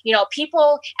where,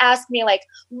 people ask me like,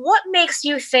 what makes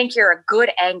you think you're a good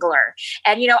angler?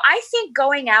 And, I think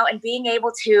going out and being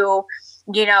able to,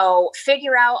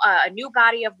 figure out a new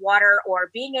body of water,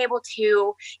 or being able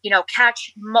to,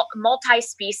 catch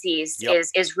multi-species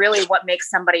is really what makes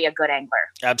somebody a good angler.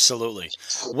 Absolutely.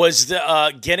 Was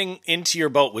the getting into your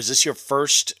boat, was this your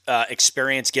first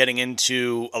experience getting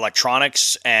into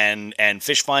electronics and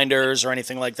fish finders or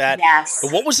anything like that? Yes.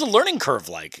 What was the learning curve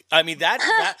like? I mean,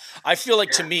 that I feel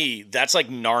like, to me, that's like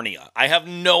Narnia. I have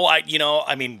no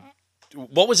idea,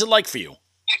 what was it like for you?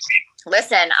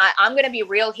 Listen, I'm going to be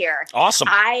real here. Awesome.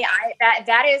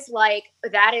 That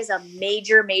is a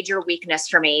major weakness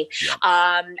for me.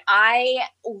 Yeah.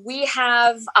 We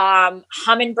have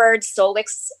Humminbird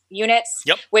Solix units,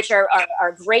 which are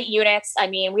great units. I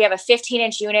mean, we have a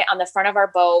 15-inch unit on the front of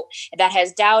our boat that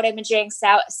has Dowd imaging,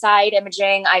 side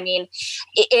imaging. I mean,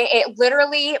 it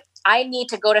literally, I need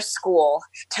to go to school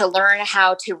to learn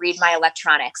how to read my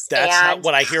electronics. That's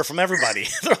what I hear from everybody.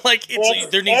 They're like,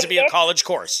 there needs to be a college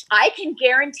course. I can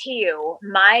guarantee you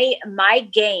my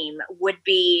game would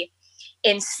be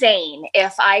insane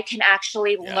if I can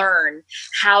actually learn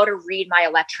how to read my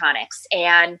electronics.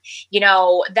 And,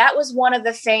 that was one of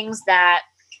the things that,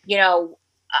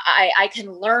 I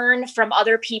can learn from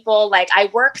other people. Like, I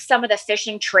work some of the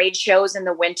fishing trade shows in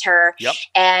the winter,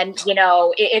 and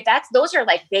those are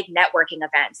like big networking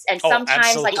events. And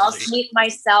sometimes like I'll sneak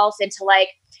myself into like,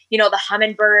 the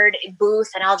Humminbird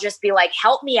booth, and I'll just be like,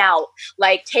 help me out,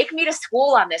 like take me to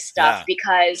school on this stuff,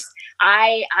 because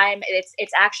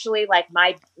it's actually like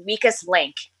my weakest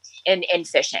link in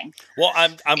fishing. Well,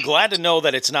 I'm glad to know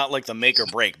that it's not like the make or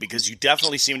break, because you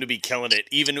definitely seem to be killing it,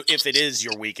 even if it is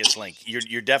your weakest link.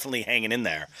 You're definitely hanging in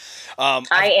there.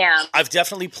 I am. I've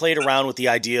definitely played around with the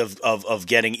idea of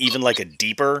getting even like a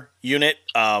deeper unit,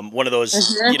 one of those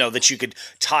that you could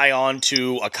tie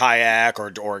onto a kayak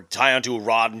or tie onto a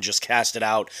rod and just cast it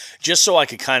out, just so I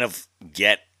could kind of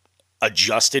get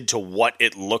adjusted to what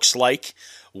it looks like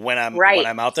when I'm Right. when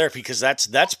I'm out there, because that's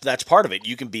part of it.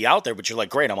 You can be out there, but you're like,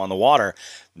 great, I'm on the water,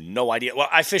 no idea. Well,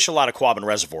 I fish a lot of Quabbin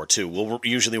Reservoir too. We'll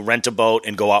usually rent a boat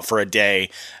and go out for a day.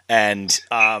 And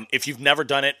if you've never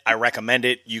done it, I recommend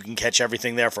it. You can catch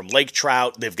everything there from lake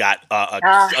trout. They've got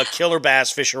a killer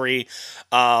bass fishery.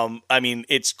 I mean,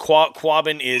 it's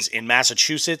Quabbin is in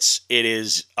Massachusetts. It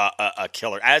is a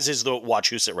killer, as is the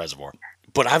Wachusett Reservoir.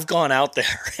 But I've gone out there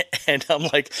and I'm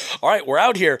like, all right, we're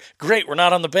out here. Great, we're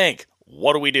not on the bank.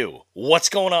 What do we do? What's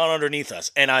going on underneath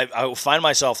us? And I find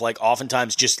myself like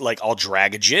oftentimes just like I'll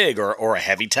drag a jig or a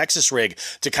heavy Texas rig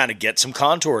to kind of get some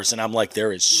contours. And I'm like,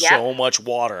 there is so much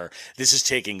water. This is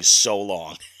taking so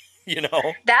long. You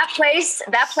know, that place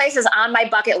is on my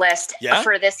bucket list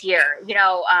for this year. You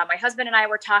know, my husband and I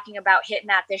were talking about hitting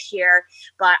that this year,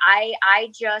 but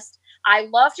I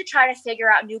love to try to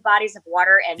figure out new bodies of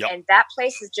water, and that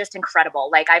place is just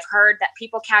incredible. Like I've heard that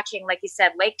people catching, like you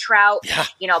said, lake trout,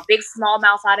 you know, big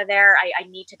smallmouth out of there. I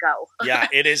need to go. Yeah,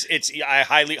 it is. I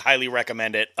highly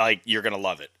recommend it. Like you're going to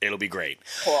love it. It'll be great.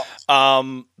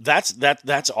 Cool.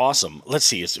 That's awesome. Let's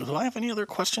see. Do I have any other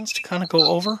questions to kind of go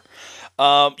over?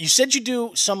 You said you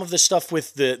do some of this stuff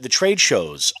with the trade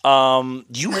shows.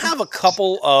 You have a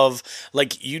couple of,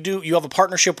 like you have a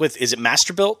partnership with, is it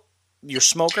Masterbuilt? Your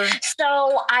smoker?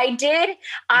 So I did.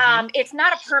 It's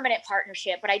not a permanent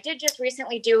partnership, but I did just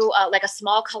recently do like a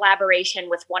small collaboration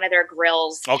with one of their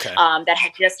grills that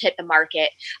had just hit the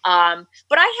market.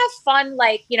 But I have fun,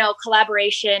 like, you know,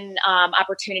 collaboration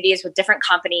opportunities with different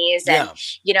companies. And,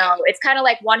 you know, it's kind of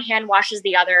like one hand washes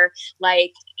the other.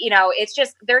 Like, you know, it's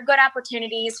just, they're good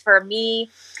opportunities for me.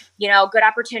 You know, good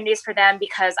opportunities for them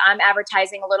because I'm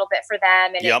advertising a little bit for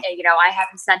them, and you know, I have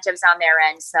incentives on their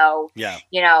end. So,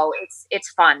 you know, it's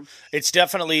fun. It's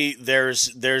definitely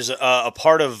there's a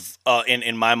part of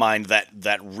in my mind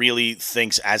that really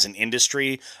thinks as an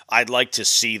industry, I'd like to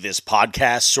see this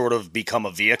podcast sort of become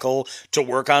a vehicle to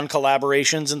work on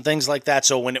collaborations and things like that.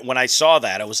 So when I saw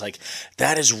that, I was like,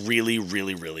 that is really,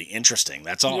 really, really interesting.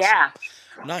 That's awesome. Yeah.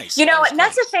 Nice. You know, and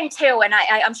that's the thing too, and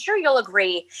I'm sure you'll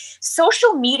agree,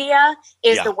 social media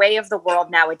is the way of the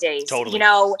world nowadays. Totally. You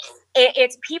know,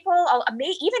 it's people,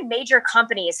 even major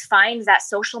companies find that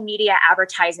social media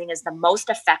advertising is the most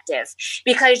effective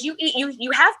because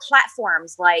you have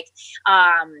platforms like,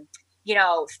 you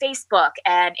know, Facebook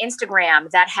and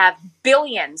Instagram that have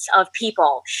billions of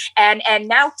people, and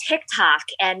now TikTok,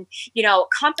 and, you know,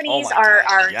 companies are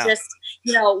just,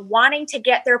 you know, wanting to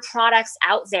get their products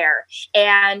out there.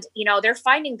 And, you know, they're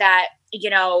finding that,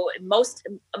 you know, most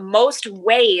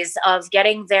ways of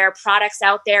getting their products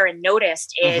out there and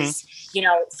noticed is, you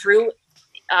know, through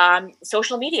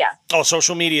social media. Oh,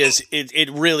 social media is,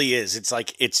 it really is. It's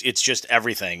like, it's just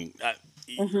everything.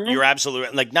 You're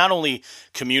absolutely, like, not only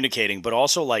communicating, but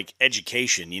also like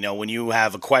education, you know, when you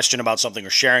have a question about something or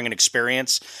sharing an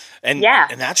experience. And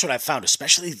that's what I found,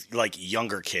 especially like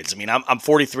younger kids. I mean, I'm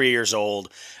 43 years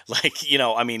old. Like, you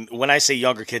know, I mean, when I say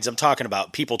younger kids, I'm talking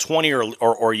about people 20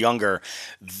 or younger.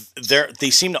 They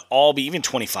seem to all be, even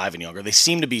 25 and younger, they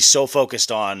seem to be so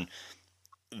focused on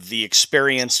the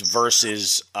experience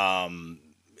versus,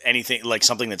 anything like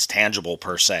something that's tangible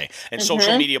per se, and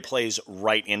social media plays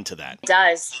right into that. It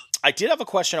does. I did have a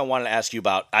question I wanted to ask you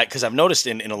about, because I've noticed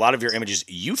in a lot of your images,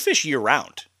 you fish year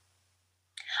round.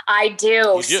 I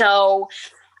do. So,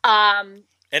 and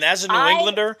as a New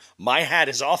Englander, my hat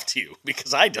is off to you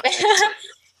because I don't.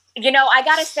 You know, I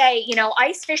gotta say, you know,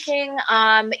 ice fishing,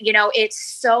 you know, it's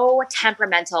so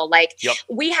temperamental. Like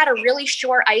we had a really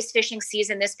short ice fishing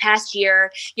season this past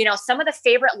year. You know, some of the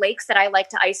favorite lakes that I like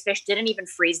to ice fish didn't even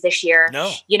freeze this year.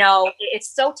 No. You know,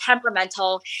 it's so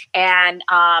temperamental and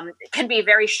can be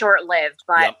very short-lived,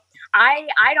 but I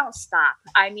don't stop.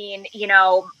 I mean, you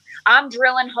know, I'm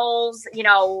drilling holes, you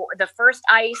know, the first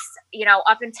ice, you know,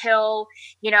 up until,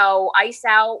 you know, ice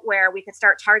out where we could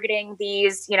start targeting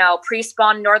these, you know,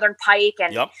 pre-spawn northern pike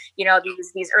and, you know,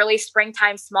 these early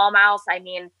springtime smallmouth. I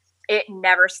mean, it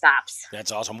never stops.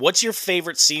 That's awesome. What's your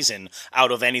favorite season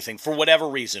out of anything for whatever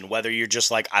reason? Whether you're just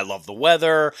like, I love the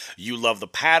weather, you love the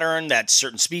pattern that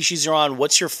certain species are on.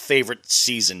 What's your favorite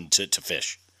season to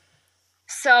fish?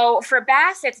 So for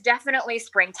bass, it's definitely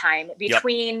springtime.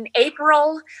 Between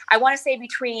April, I want to say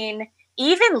between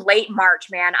even late March,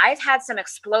 man. I've had some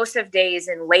explosive days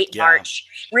in late March.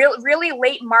 Really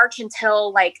late March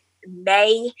until like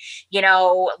May, you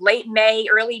know, late May,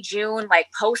 early June, like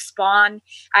post spawn.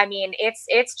 I mean,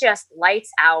 it's just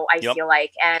lights out, I feel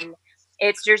like. And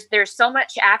it's just, there's so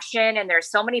much action and there's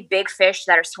so many big fish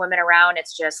that are swimming around.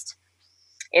 It's just,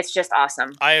 It's just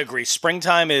awesome. I agree.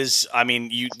 Springtime is, I mean,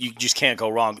 you just can't go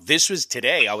wrong. This was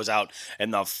today. I was out,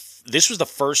 and this was the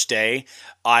first day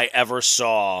I ever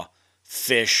saw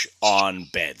fish on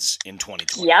beds in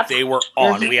 2020. Yep. They were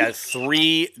on. We had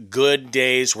 3 good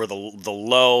days where the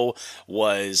low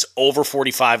was over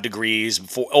 45 degrees,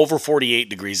 over 48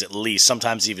 degrees at least,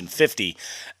 sometimes even 50.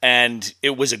 And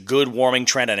it was a good warming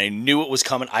trend, and I knew it was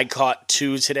coming. I caught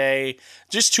 2 today,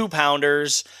 just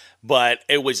 2-pounders. But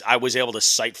I was able to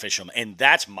sight fish them, and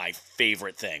that's my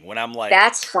favorite thing. When I'm like,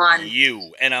 that's fun.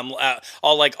 And I'm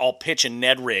I'll pitch a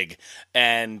Ned rig,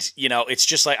 and it's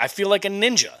just like I feel like a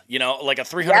ninja, like a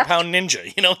 300-pound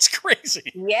ninja. It's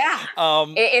crazy. Yeah,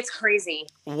 it's crazy.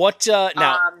 What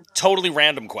now? Totally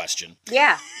random question.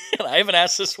 Yeah, I haven't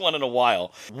asked this one in a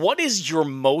while. What is your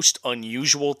most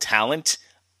unusual talent,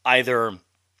 either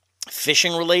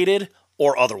fishing related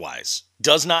or otherwise?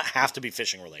 Does not have to be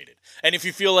fishing related. And if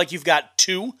you feel like you've got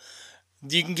 2,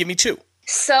 you can give me 2.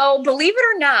 So believe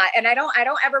it or not, and I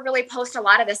don't ever really post a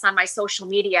lot of this on my social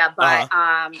media, but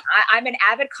I'm an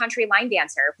avid country line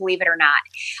dancer, believe it or not.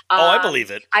 I believe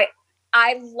it.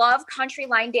 I love country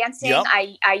line dancing. Yep.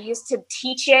 I used to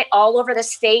teach it all over the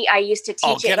state. I used to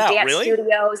teach it in dance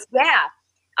studios. Yeah.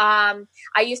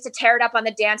 I used to tear it up on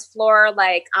the dance floor.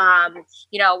 Like,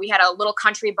 we had a little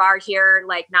country bar here,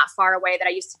 like not far away that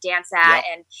I used to dance at. Yep.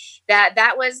 And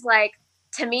that was like,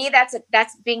 to me, that's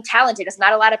being talented. It's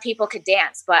not a lot of people could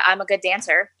dance, but I'm a good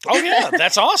dancer. Oh yeah.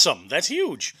 That's awesome. That's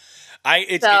huge.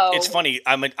 It's funny.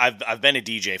 I've been a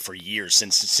DJ for years,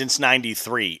 since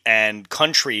 '93, and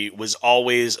country was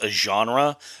always a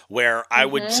genre where I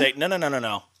would say,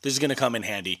 no. This is going to come in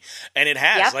handy. And it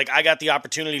has. Yep. Like, I got the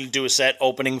opportunity to do a set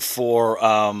opening for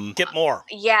Kip Moore.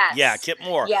 Yes. Yeah, Kip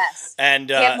Moore. Yes. And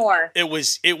Kip Moore. It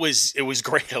was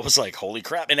great. I was like, holy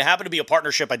crap. And it happened to be a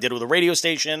partnership I did with a radio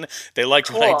station. They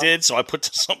liked what I did, so I put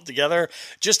something together.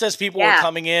 Just as people were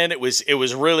coming in, it was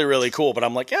really, really cool. But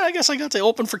I'm like, I guess I got to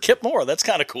open for Kip Moore. That's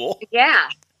kind of cool. Yeah.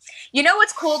 You know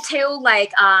what's cool too?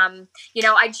 Like,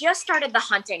 I just started the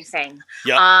hunting thing.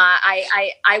 Yep.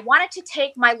 I wanted to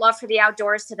take my love for the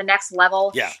outdoors to the next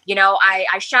level. Yeah.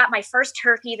 I shot my first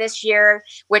turkey this year,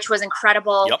 which was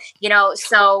incredible. Yep.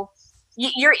 So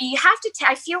you have to,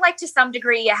 I feel like to some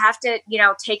degree, you have to,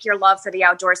 take your love for the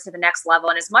outdoors to the next level.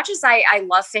 And as much as I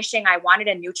love fishing, I wanted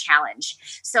a new challenge.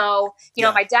 So,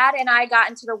 my dad and I got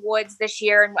into the woods this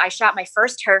year and I shot my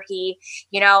first turkey.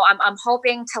 I'm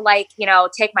hoping to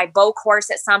take my bow course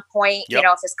at some point, yep.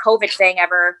 If this COVID thing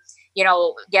ever,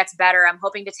 gets better, I'm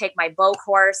hoping to take my bow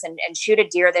course and shoot a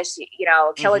deer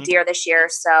kill a deer this year.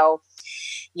 So,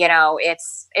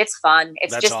 it's fun.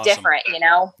 It's That's just awesome. Different,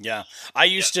 Yeah. I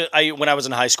used to, when I was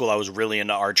in high school, I was really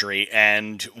into archery.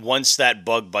 And once that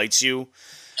bug bites you,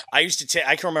 I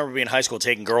can remember being in high school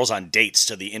taking girls on dates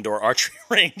to the indoor archery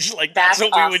range. Like, that's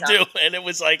what we would do. And it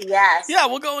was like, yes. Yeah,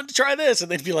 we'll go and try this.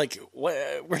 And they'd be like,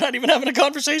 we're not even having a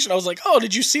conversation. I was like, oh,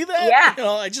 did you see that?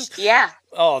 Yeah. Yeah.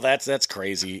 Oh, that's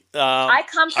crazy. I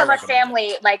come from a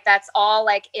family that's all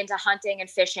into hunting and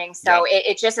fishing. So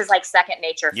it just is like second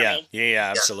nature for me.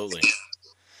 Yeah, absolutely.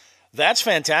 That's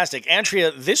fantastic.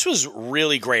 Andrea, this was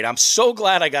really great. I'm so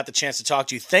glad I got the chance to talk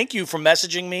to you. Thank you for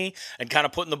messaging me and kind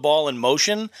of putting the ball in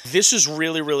motion. This is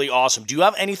really, really awesome. Do you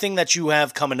have anything that you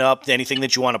have coming up, anything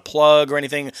that you want to plug or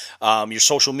anything, your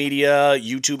social media,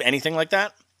 YouTube, anything like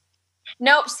that?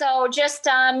 Nope. So just,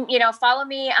 follow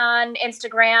me on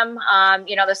Instagram.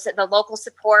 The local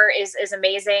support is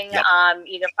amazing. Yep.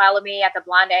 You can follow me at the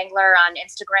Blonde Angler on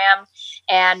Instagram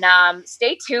and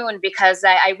stay tuned because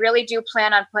I really do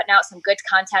plan on putting out some good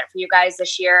content for you guys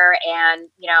this year. And,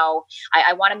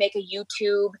 I want to make a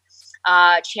YouTube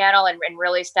channel and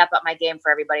really step up my game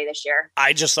for everybody this year.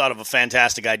 I just thought of a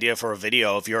fantastic idea for a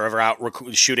video. If you're ever out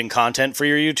shooting content for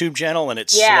your YouTube channel and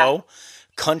it's slow,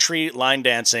 country line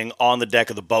dancing on the deck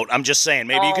of the boat. I'm just saying,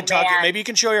 maybe you can talk. Maybe you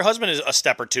can show your husband a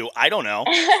step or two. I don't know.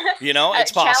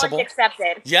 It's possible. Challenge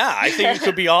accepted. Yeah, I think it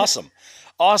could be awesome.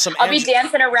 Awesome. I'll be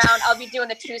dancing around. I'll be doing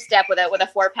the 2-step with a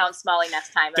 4-pound smallie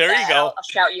next time. There you go. I'll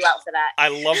shout you out for that. I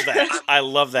love that. I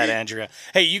love that, Andrea.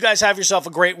 Hey, you guys have yourself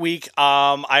a great week.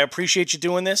 I appreciate you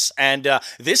doing this. And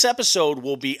this episode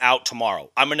will be out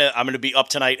tomorrow. I'm gonna be up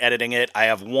tonight editing it. I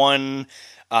have one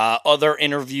other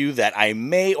interview that I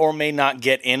may or may not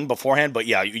get in beforehand, but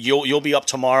yeah, you'll be up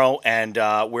tomorrow, and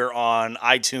we're on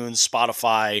iTunes,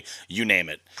 Spotify, you name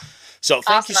it. So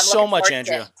thank you so much,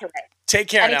 Andrea. Take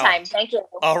care now. Anytime. Thank you.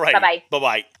 All right. Bye-bye.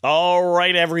 Bye-bye. All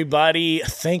right, everybody.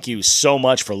 Thank you so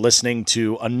much for listening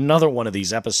to another one of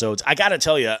these episodes. I got to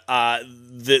tell you,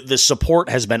 the support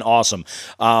has been awesome.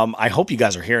 I hope you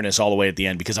guys are hearing this all the way at the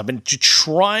end, because I've been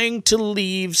trying to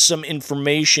leave some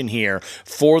information here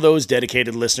for those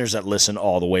dedicated listeners that listen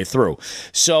all the way through.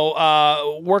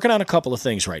 So working on a couple of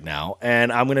things right now,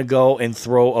 and I'm going to go and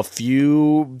throw a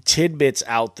few tidbits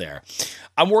out there.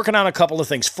 I'm working on a couple of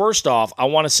things. First off, I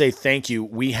want to say thank you.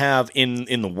 We have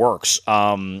in the works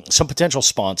some potential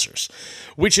sponsors,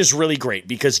 which is really great,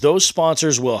 because those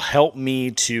sponsors will help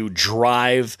me to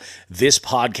drive this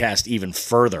podcast even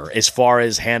further as far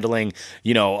as handling,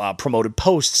 promoted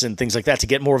posts and things like that to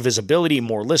get more visibility,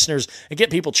 more listeners, and get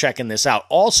people checking this out.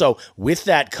 Also, with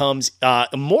that comes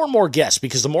more and more guests,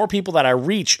 because the more people that I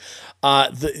reach,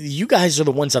 you guys are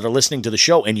the ones that are listening to the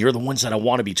show, and you're the ones that I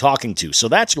want to be talking to. So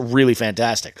that's really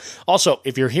fantastic. Also,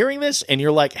 if you're hearing this and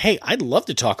you're like, hey, I'd love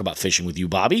to talk about fishing with you,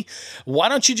 Bobby, why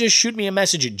don't you just shoot me a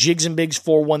message at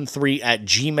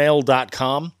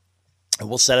jigsandbigs413@gmail.com. and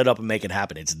we'll set it up and make it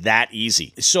happen. It's that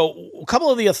easy. So a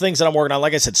couple of the things that I'm working on,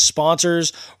 like I said,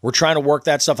 sponsors, we're trying to work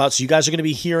that stuff out. So you guys are going to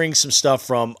be hearing some stuff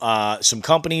from some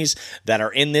companies that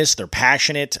are in this. They're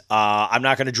passionate. I'm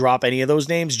not going to drop any of those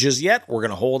names just yet. We're going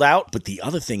to hold out. But the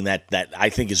other thing that I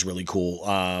think is really cool,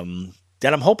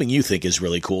 that I'm hoping you think is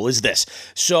really cool, is this.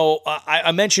 So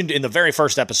I mentioned in the very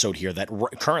first episode here that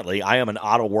currently I am an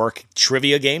out-of-work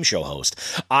trivia game show host.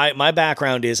 My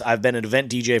background is I've been an event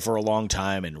DJ for a long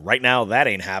time, and right now that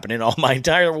ain't happening. All my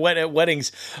entire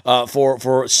weddings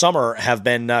for summer have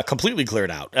been completely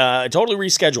cleared out, totally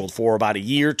rescheduled for about a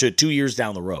year to 2 years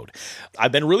down the road.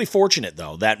 I've been really fortunate,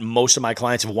 though, that most of my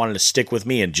clients have wanted to stick with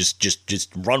me and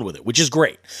just run with it, which is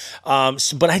great.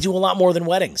 But I do a lot more than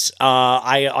weddings.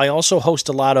 I also host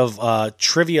a lot of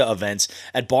trivia events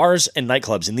at bars and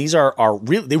nightclubs, and these are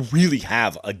really, they really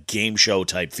have a game show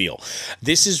type feel.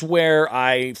 This is where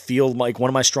I feel like one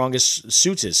of my strongest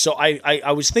suits is. So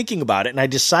I was thinking about it, and I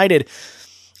decided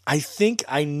I think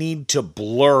I need to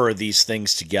blur these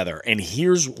things together, and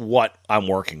here's what I'm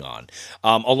working on.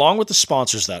 Along with the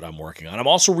sponsors that I'm working on, I'm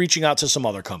also reaching out to some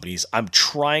other companies. I'm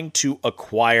trying to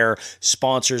acquire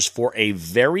sponsors for a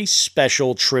very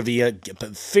special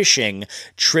fishing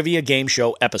trivia game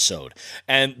show episode.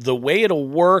 And the way it'll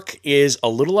work is a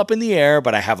little up in the air,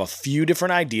 but I have a few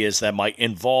different ideas that might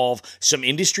involve some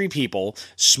industry people,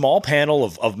 small panel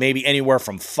of maybe anywhere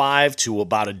from 5 to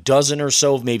about a dozen or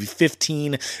so, maybe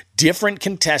 15 different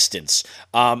contestants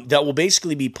that will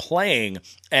basically be playing,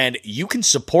 and you can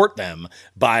support them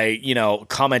by,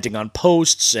 commenting on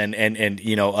posts and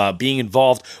being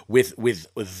involved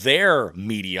with their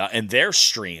media and their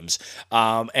streams.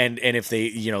 And if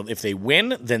they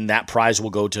win, then that prize will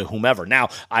go to whomever. Now,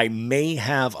 I may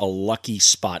have a lucky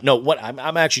spot. No,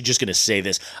 I'm actually just going to say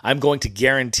this. I'm going to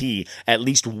guarantee at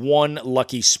least one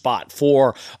lucky spot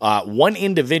for one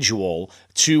individual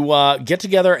to get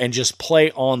together and just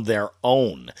play on their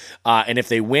own. And if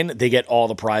they win, they get all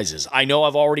the prizes. I know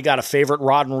I've already got a favorite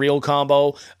rod and reel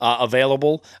combo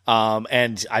available,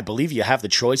 and I believe you have the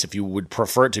choice if you would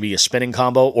prefer it to be a spinning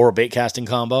combo or a bait casting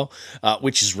combo,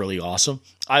 which is really awesome.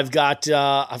 I'm not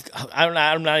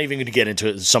even going to get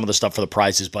into some of the stuff for the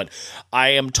prizes, but I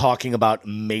am talking about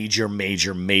major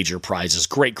prizes.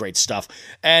 Great stuff.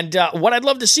 And what I'd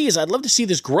love to see is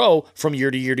this grow from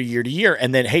year to year to year to year.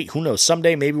 And then, hey, who knows?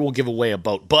 Someday maybe we'll give away a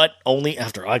boat, but only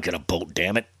after I get a boat,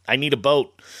 damn it. I need a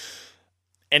boat.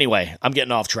 Anyway, I'm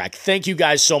getting off track. Thank you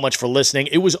guys so much for listening.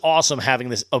 It was awesome having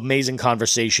this amazing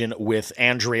conversation with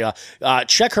Andrea.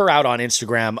 Check her out on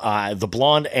Instagram, The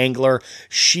Blonde Angler.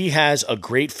 She has a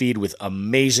great feed with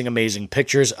amazing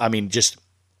pictures. I mean, just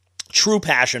true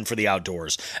passion for the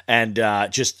outdoors, and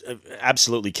just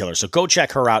absolutely killer. So go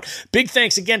check her out. Big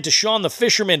thanks again to Sean the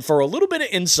Fisherman for a little bit of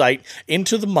insight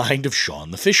into the mind of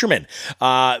Sean the Fisherman.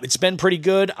 It's been pretty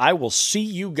good. I will see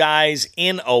you guys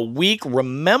in a week.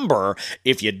 Remember,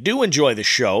 if you do enjoy the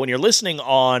show and you're listening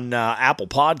on Apple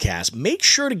Podcasts, make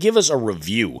sure to give us a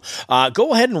review.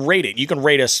 Go ahead and rate it. You can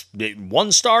rate us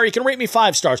 1 star. You can rate me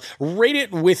 5 stars. Rate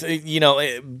it with,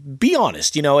 be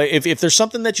honest. If there's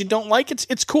something that you don't like,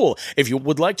 it's cool. If you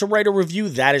would like to write a review,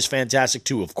 that is fantastic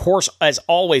too. Of course, as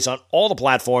always, on all the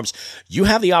platforms, you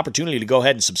have the opportunity to go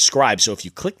ahead and subscribe. So if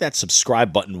you click that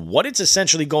subscribe button, what it's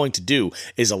essentially going to do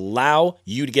is allow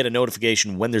you to get a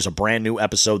notification when there's a brand new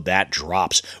episode that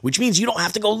drops, which means you don't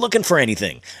have to go looking for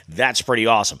anything. That's pretty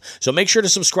awesome. So make sure to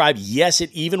subscribe. Yes,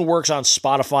 it even works on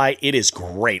Spotify. It is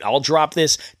great. I'll drop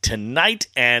this tonight,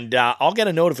 and I'll get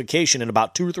a notification in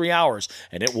about 2 or 3 hours,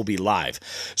 and it will be live.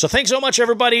 So thanks so much,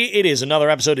 everybody. It is another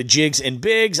episode of Jigs and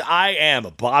Bigs. I am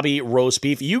Bobby Roast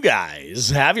Beef. You guys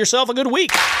have yourself a good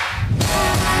week.